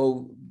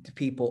to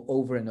people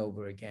over and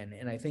over again,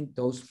 and I think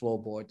those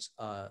floorboards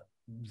are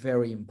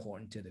very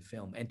important to the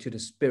film and to the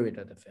spirit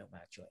of the film.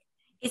 Actually,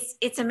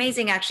 it's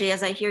amazing. Actually,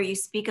 as I hear you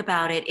speak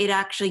about it, it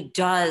actually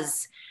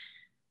does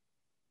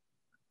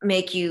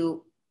make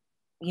you,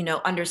 you know,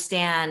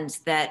 understand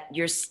that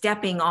you're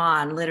stepping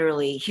on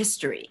literally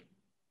history.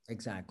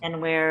 Exactly.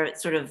 and where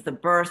sort of the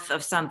birth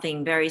of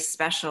something very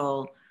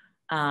special,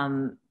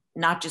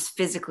 not just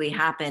physically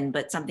happened,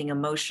 but something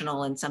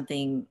emotional and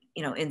something,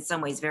 you know, in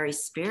some ways very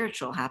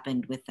spiritual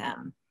happened with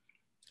them.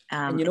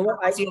 And you know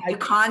what? So you have to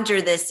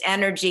conjure this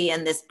energy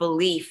and this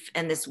belief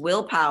and this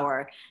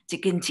willpower to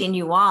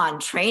continue on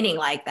training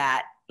like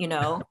that, you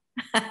know?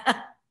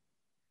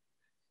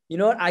 You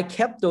know what? I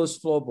kept those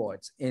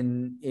floorboards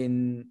in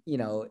you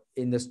know,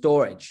 in the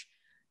storage,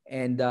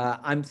 and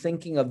I'm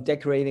thinking of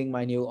decorating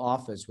my new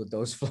office with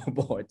those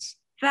floorboards.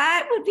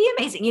 That would be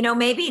amazing. You know,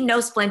 maybe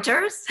no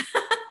splinters.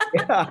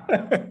 Yeah.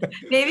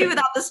 Maybe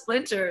without the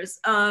splinters.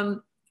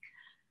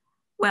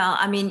 Well,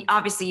 I mean,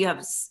 obviously you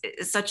have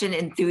such an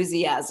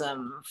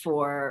enthusiasm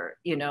for,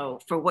 you know,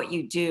 for what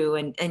you do,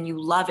 and you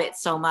love it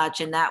so much.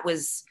 And that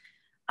was,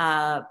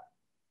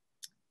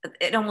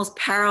 it almost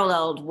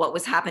paralleled what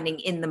was happening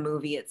in the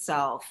movie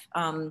itself.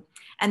 And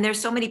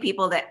there's so many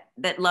people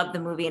that loved the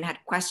movie and had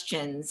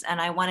questions. And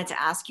I wanted to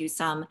ask you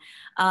some.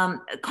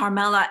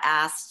 Carmela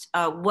asked,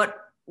 what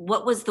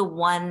was the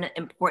one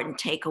important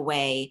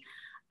takeaway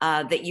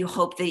that you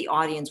hope the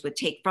audience would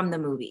take from the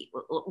movie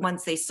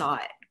once they saw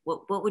it?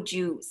 What would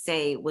you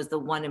say was the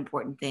one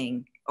important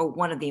thing, or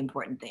one of the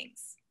important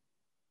things?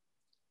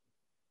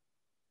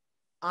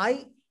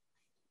 I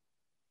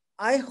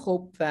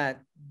hope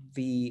that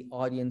the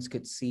audience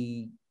could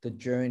see the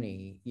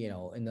journey, you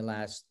know, in the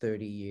last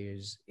 30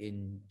 years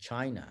in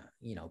China,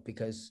 you know,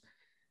 because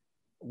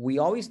we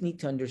always need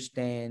to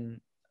understand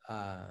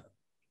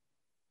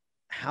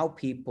how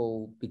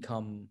people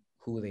become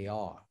who they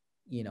are,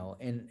 you know,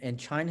 and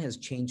China has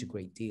changed a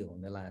great deal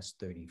in the last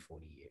 30,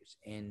 40 years.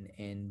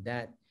 And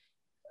that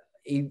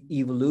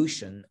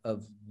evolution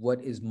of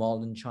what is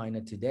modern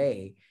China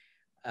today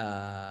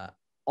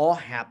all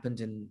happened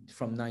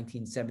from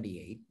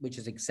 1978,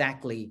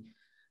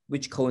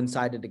 which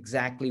coincided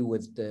exactly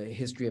with the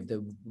history of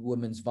the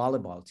women's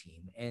volleyball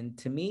team. And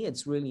to me,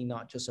 it's really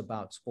not just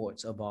about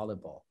sports or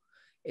volleyball.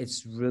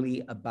 It's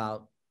really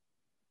about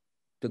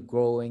the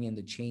growing and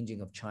the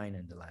changing of China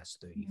in the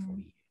last 30,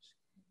 40 years.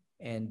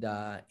 And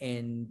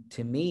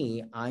to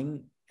me,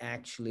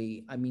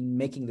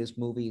 making this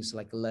movie is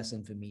like a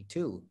lesson for me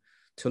too,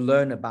 to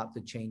learn about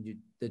the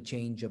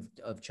change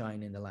of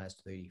China in the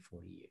last 30,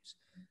 40 years.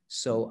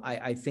 So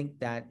I think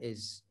that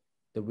is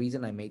the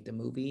reason I made the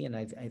movie. And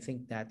I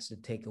think that's the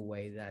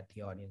takeaway that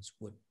the audience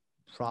would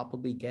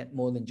probably get,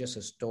 more than just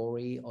a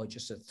story or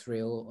just a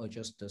thrill or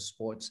just the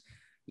sports,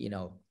 you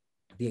know,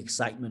 the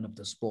excitement of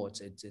the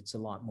sports. It's a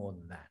lot more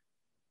than that.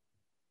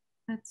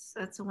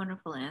 That's a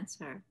wonderful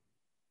answer.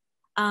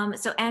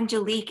 So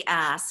Angelique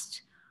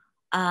asked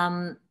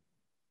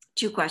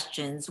two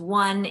questions.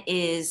 One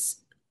is,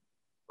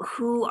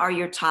 who are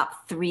your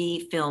top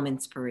 3 film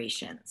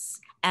inspirations?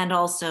 And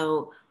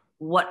also,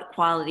 what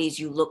qualities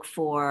you look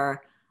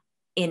for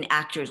in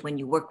actors when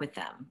you work with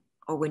them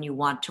or when you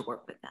want to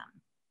work with them?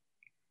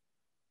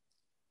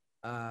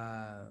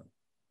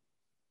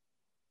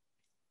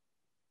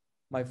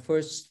 My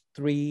first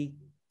 3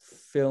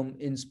 film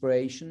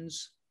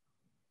inspirations,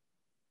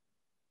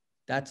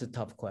 that's a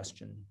tough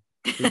question,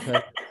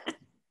 because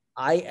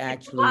I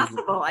actually... It's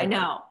possible, I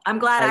know. I'm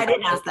glad I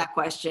didn't ask that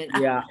question.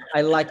 Yeah,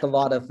 I like a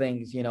lot of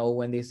things, you know,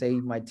 when they say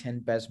my 10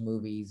 best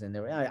movies, and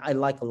I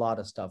like a lot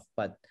of stuff,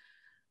 but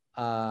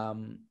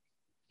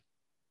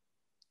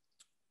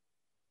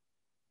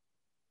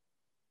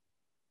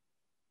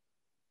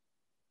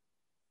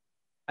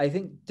I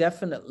think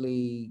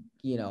definitely,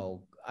 you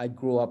know, I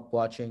grew up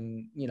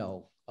watching, you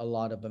know, a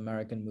lot of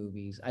American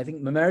movies. I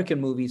think American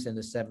movies in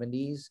the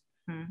 70s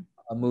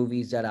are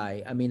movies that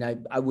I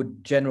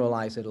would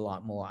generalize it a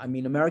lot more. I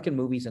mean, American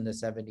movies in the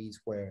 70s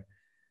where,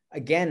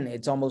 again,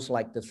 it's almost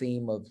like the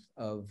theme of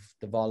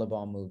the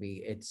volleyball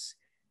movie.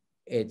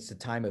 It's a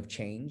time of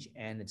change,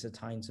 and it's a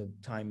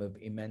time of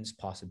immense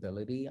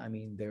possibility. I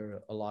mean, there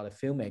are a lot of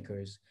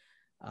filmmakers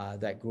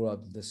that grew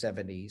up in the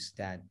 70s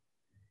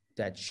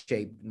that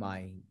shaped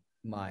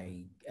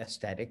my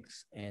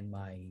aesthetics and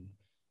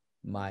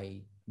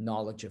my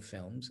knowledge of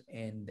films,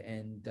 and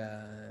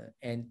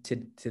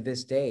to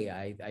this day,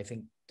 I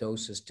think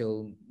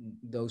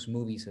those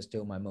movies are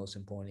still my most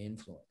important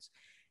influence.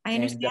 I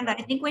understand that.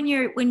 I think when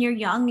you're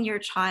young, you're a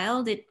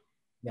child,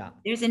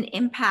 there's an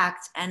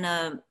impact and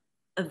a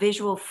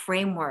visual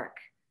framework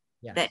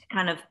that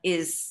kind of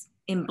is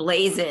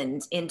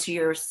emblazoned into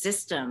your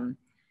system,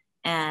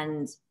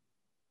 and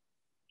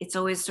it's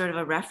always sort of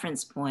a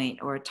reference point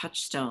or a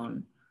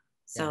touchstone.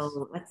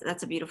 So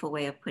that's a beautiful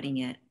way of putting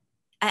it.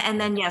 And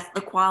then yes,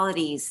 the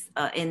qualities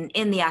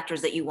in the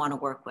actors that you want to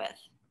work with.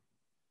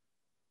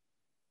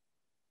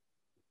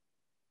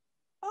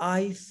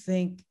 I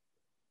think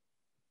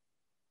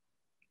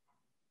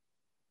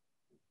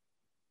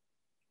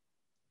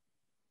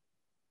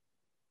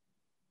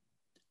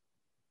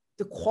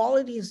the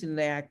qualities in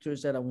the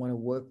actors that I want to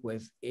work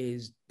with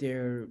is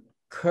their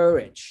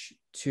courage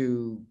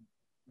to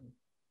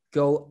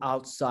go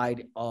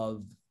outside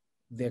of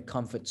their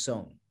comfort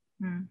zone.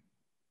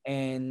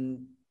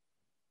 And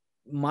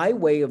my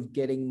way of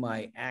getting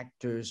my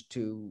actors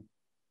to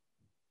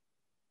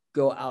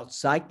go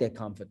outside their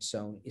comfort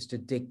zone is to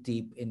dig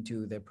deep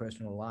into their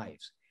personal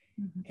lives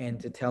and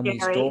to tell me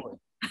stories.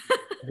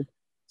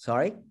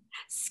 Sorry?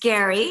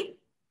 Scary.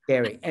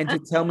 Scary. And to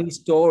tell me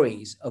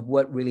stories of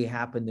what really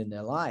happened in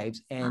their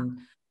lives. And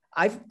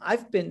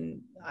I've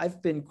been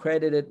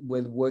credited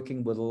with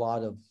working with a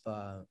lot of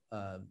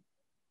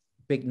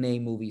big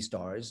name movie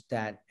stars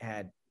that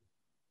had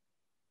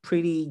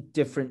pretty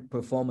different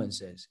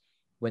performances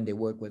when they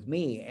work with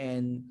me.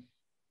 And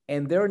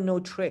there are no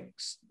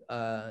tricks,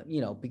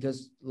 you know,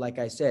 because like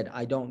I said,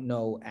 I don't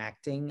know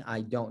acting.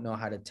 I don't know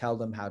how to tell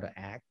them how to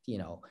act, you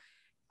know.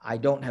 I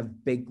don't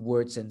have big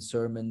words and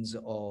sermons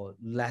or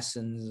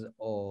lessons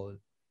or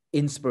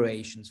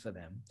inspirations for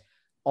them.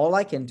 All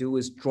I can do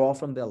is draw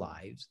from their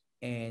lives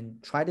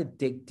and try to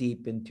dig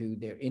deep into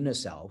their inner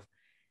self,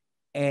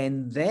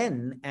 and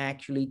then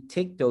actually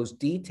take those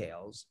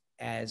details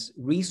as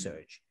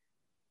research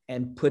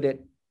and put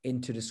it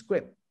into the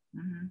script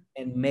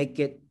and make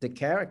it the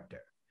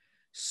character.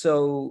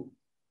 So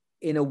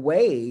in a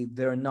way,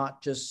 they're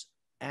not just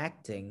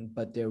acting,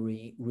 but they're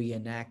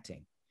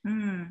reenacting.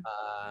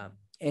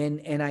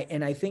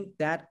 And I think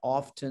that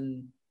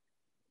often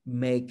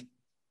make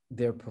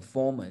their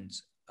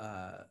performance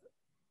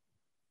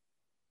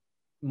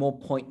more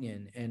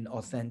poignant and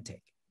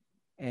authentic.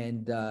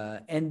 And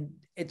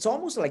it's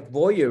almost like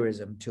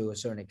voyeurism to a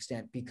certain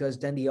extent, because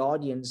then the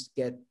audience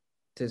get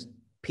to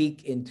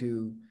peek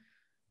into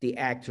the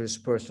actors'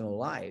 personal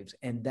lives.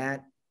 And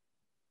that,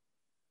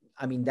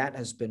 I mean, that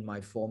has been my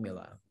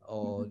formula,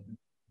 or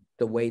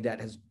the way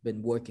that has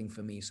been working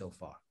for me so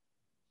far.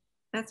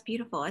 That's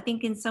beautiful. I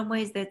think in some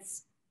ways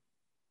that's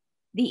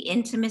the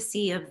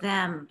intimacy of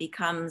them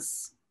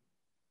becomes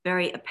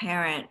very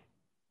apparent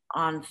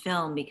on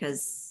film,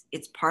 because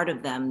it's part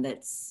of them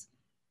that's,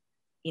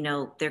 you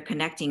know, they're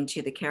connecting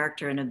to the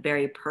character in a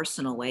very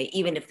personal way,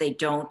 even if they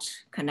don't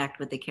connect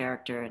with the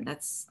character. And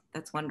that's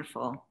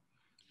wonderful.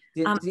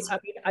 I mean,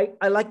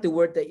 I like the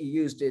word that you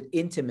used,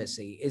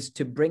 intimacy, is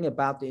to bring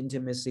about the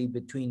intimacy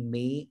between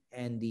me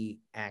and the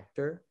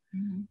actor.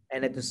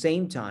 And at the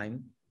same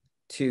time,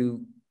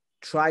 to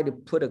try to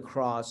put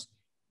across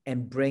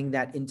and bring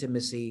that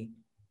intimacy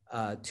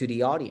to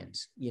the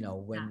audience, you know,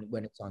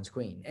 when it's on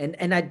screen.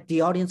 And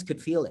the audience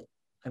could feel it.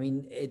 I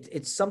mean,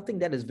 it's something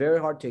that is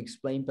very hard to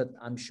explain, but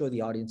I'm sure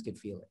the audience could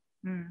feel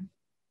it.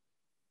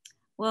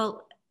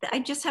 Well, I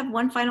just have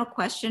one final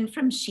question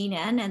from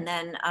Sheenan, and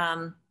then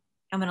I'm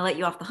going to let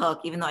you off the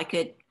hook, even though I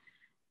could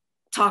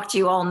talk to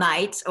you all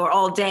night or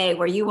all day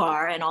where you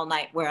are and all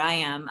night where I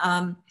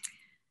am.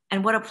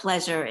 And what a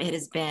pleasure it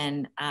has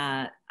been.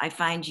 I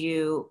find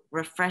you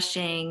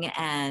refreshing,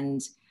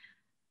 and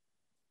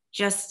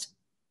just,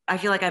 I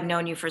feel like I've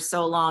known you for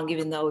so long,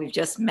 even though we've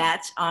just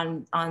met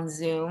on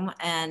Zoom.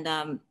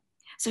 And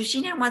so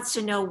Sheenan wants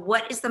to know,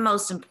 what is the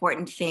most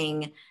important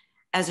thing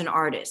as an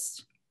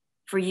artist,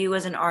 for you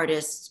as an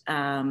artist,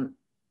 in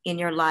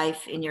your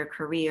life, in your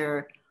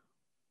career?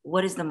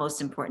 What is the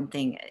most important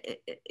thing?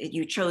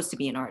 You chose to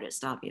be an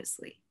artist,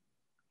 obviously.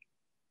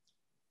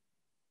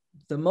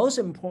 The most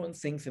important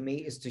thing for me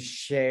is to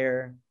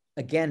share,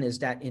 again, is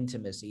that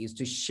intimacy, is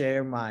to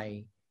share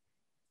my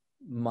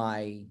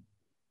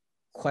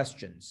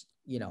questions,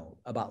 you know,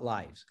 about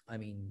lives. I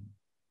mean,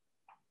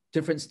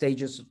 different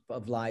stages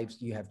of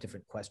lives, you have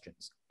different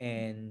questions.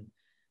 And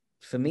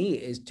for me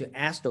is to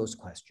ask those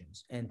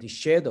questions and to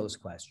share those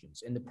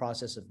questions in the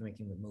process of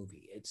making the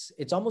movie.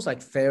 It's almost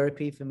like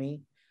therapy for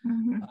me.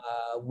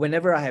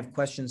 Whenever I have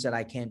questions that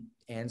I can't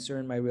answer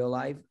in my real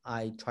life,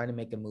 I try to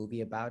make a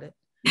movie about it.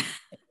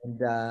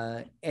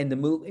 And the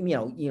movie,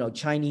 you know,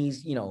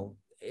 Chinese, you know,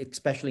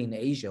 especially in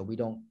Asia, we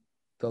don't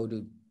go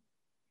to,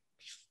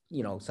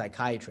 you know,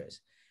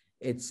 psychiatrists.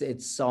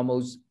 It's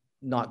almost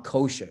not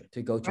kosher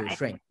to go to a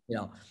shrink, you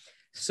know.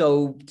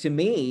 So to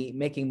me,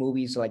 making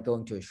movies like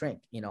going to a shrink.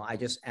 You know, I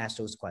just ask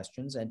those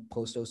questions and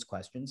post those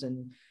questions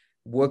and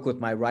work with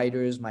my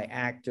writers, my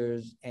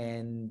actors,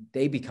 and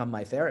they become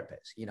my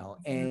therapists, you know.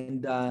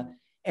 And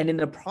in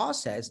the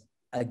process,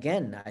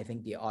 again, I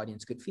think the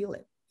audience could feel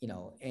it, you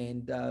know,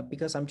 and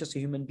because I'm just a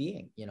human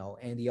being, you know,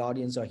 and the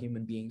audience are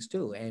human beings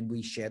too, and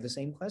we share the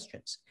same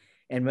questions.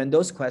 And when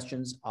those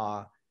questions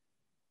are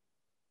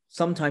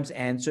sometimes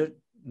answered,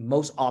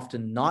 most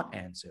often not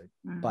answered,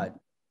 but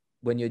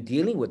when you're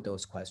dealing with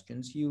those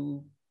questions,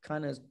 you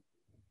kind of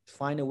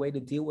find a way to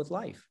deal with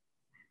life.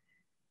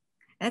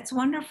 That's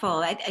wonderful.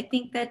 I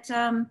think that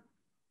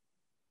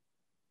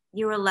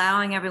you're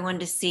allowing everyone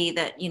to see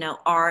that, you know,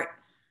 art,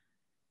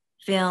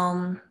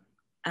 film,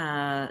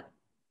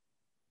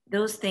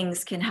 those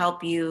things can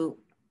help you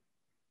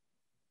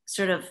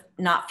sort of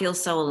not feel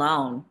so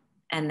alone,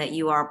 and that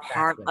you are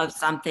part of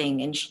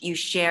something, and you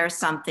share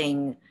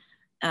something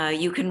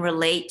you can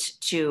relate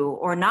to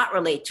or not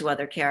relate to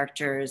other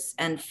characters,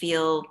 and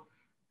feel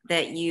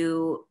that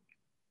you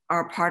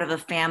are part of a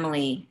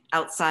family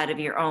outside of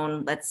your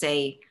own, let's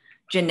say,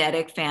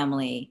 genetic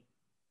family.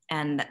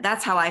 And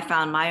that's how I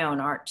found my own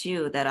art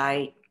too, that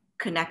I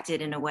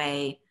connected in a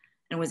way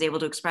and was able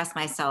to express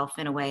myself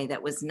in a way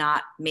that was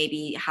not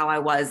maybe how I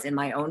was in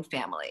my own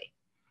family.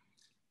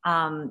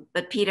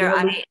 But Peter,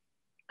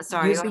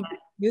 Sorry.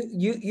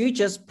 You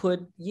just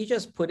put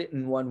it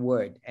in one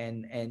word,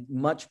 and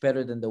much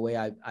better than the way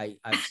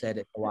I've said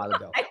it a while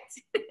ago.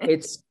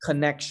 It's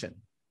connection.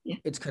 Yeah.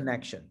 It's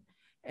connection.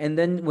 And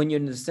then when you're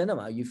in the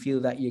cinema, you feel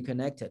that you're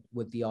connected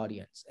with the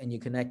audience and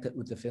you're connected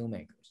with the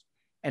filmmakers.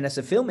 And as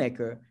a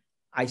filmmaker,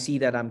 I see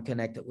that I'm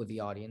connected with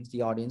the audience.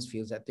 The audience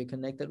feels that they're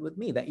connected with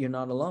me, that you're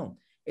not alone.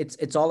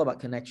 It's all about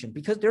connection,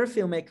 because there are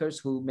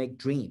filmmakers who make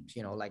dreams,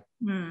 you know, like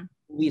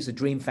movie is a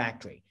dream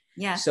factory.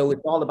 Yeah. So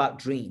it's all about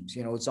dreams,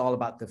 you know, it's all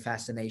about the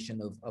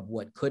fascination of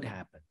what could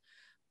happen.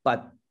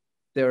 But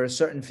there are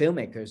certain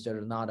filmmakers that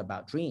are not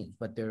about dreams,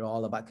 but they're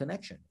all about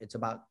connection. It's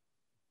about,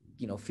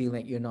 you know,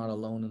 feeling that you're not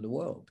alone in the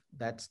world.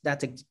 That's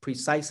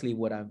precisely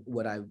what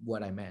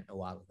I meant a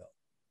while ago.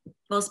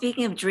 Well,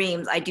 speaking of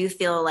dreams, I do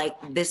feel like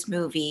this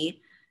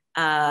movie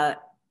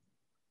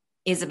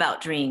is about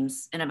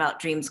dreams, and about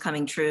dreams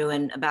coming true,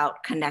 and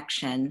about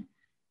connection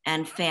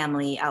and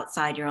family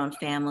outside your own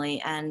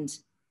family. And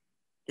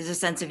there's a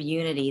sense of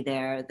unity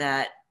there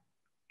that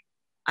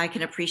I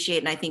can appreciate.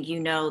 And I think, you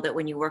know, that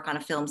when you work on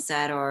a film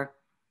set, or,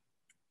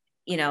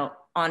 you know,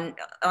 on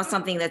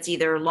something that's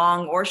either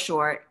long or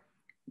short,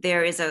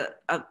 there is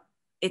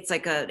it's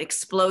like an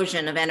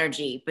explosion of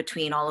energy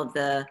between all of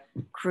the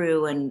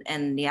crew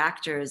and the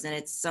actors. And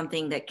it's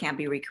something that can't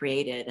be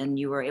recreated. And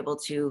you were able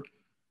to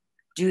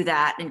do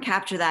that and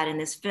capture that in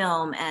this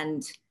film,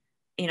 and,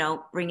 you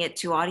know, bring it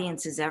to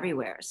audiences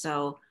everywhere.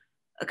 So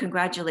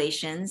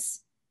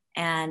congratulations.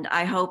 And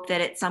I hope that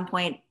at some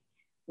point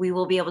we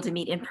will be able to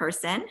meet in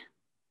person.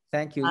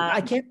 Thank you. I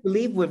can't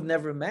believe we've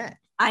never met.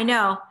 I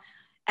know.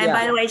 And Yeah.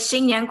 by the way,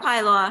 新年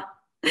快乐.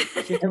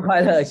 新年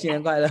快乐，新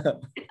年快乐.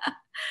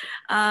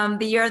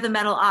 The year of the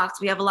metal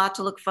ox. We have a lot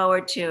to look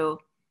forward to,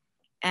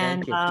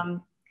 and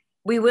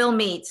we will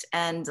meet.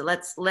 And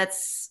let's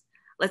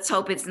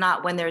hope it's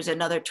not when there's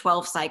another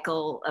 12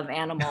 cycle of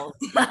animals.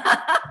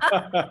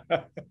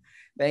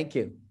 Thank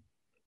you.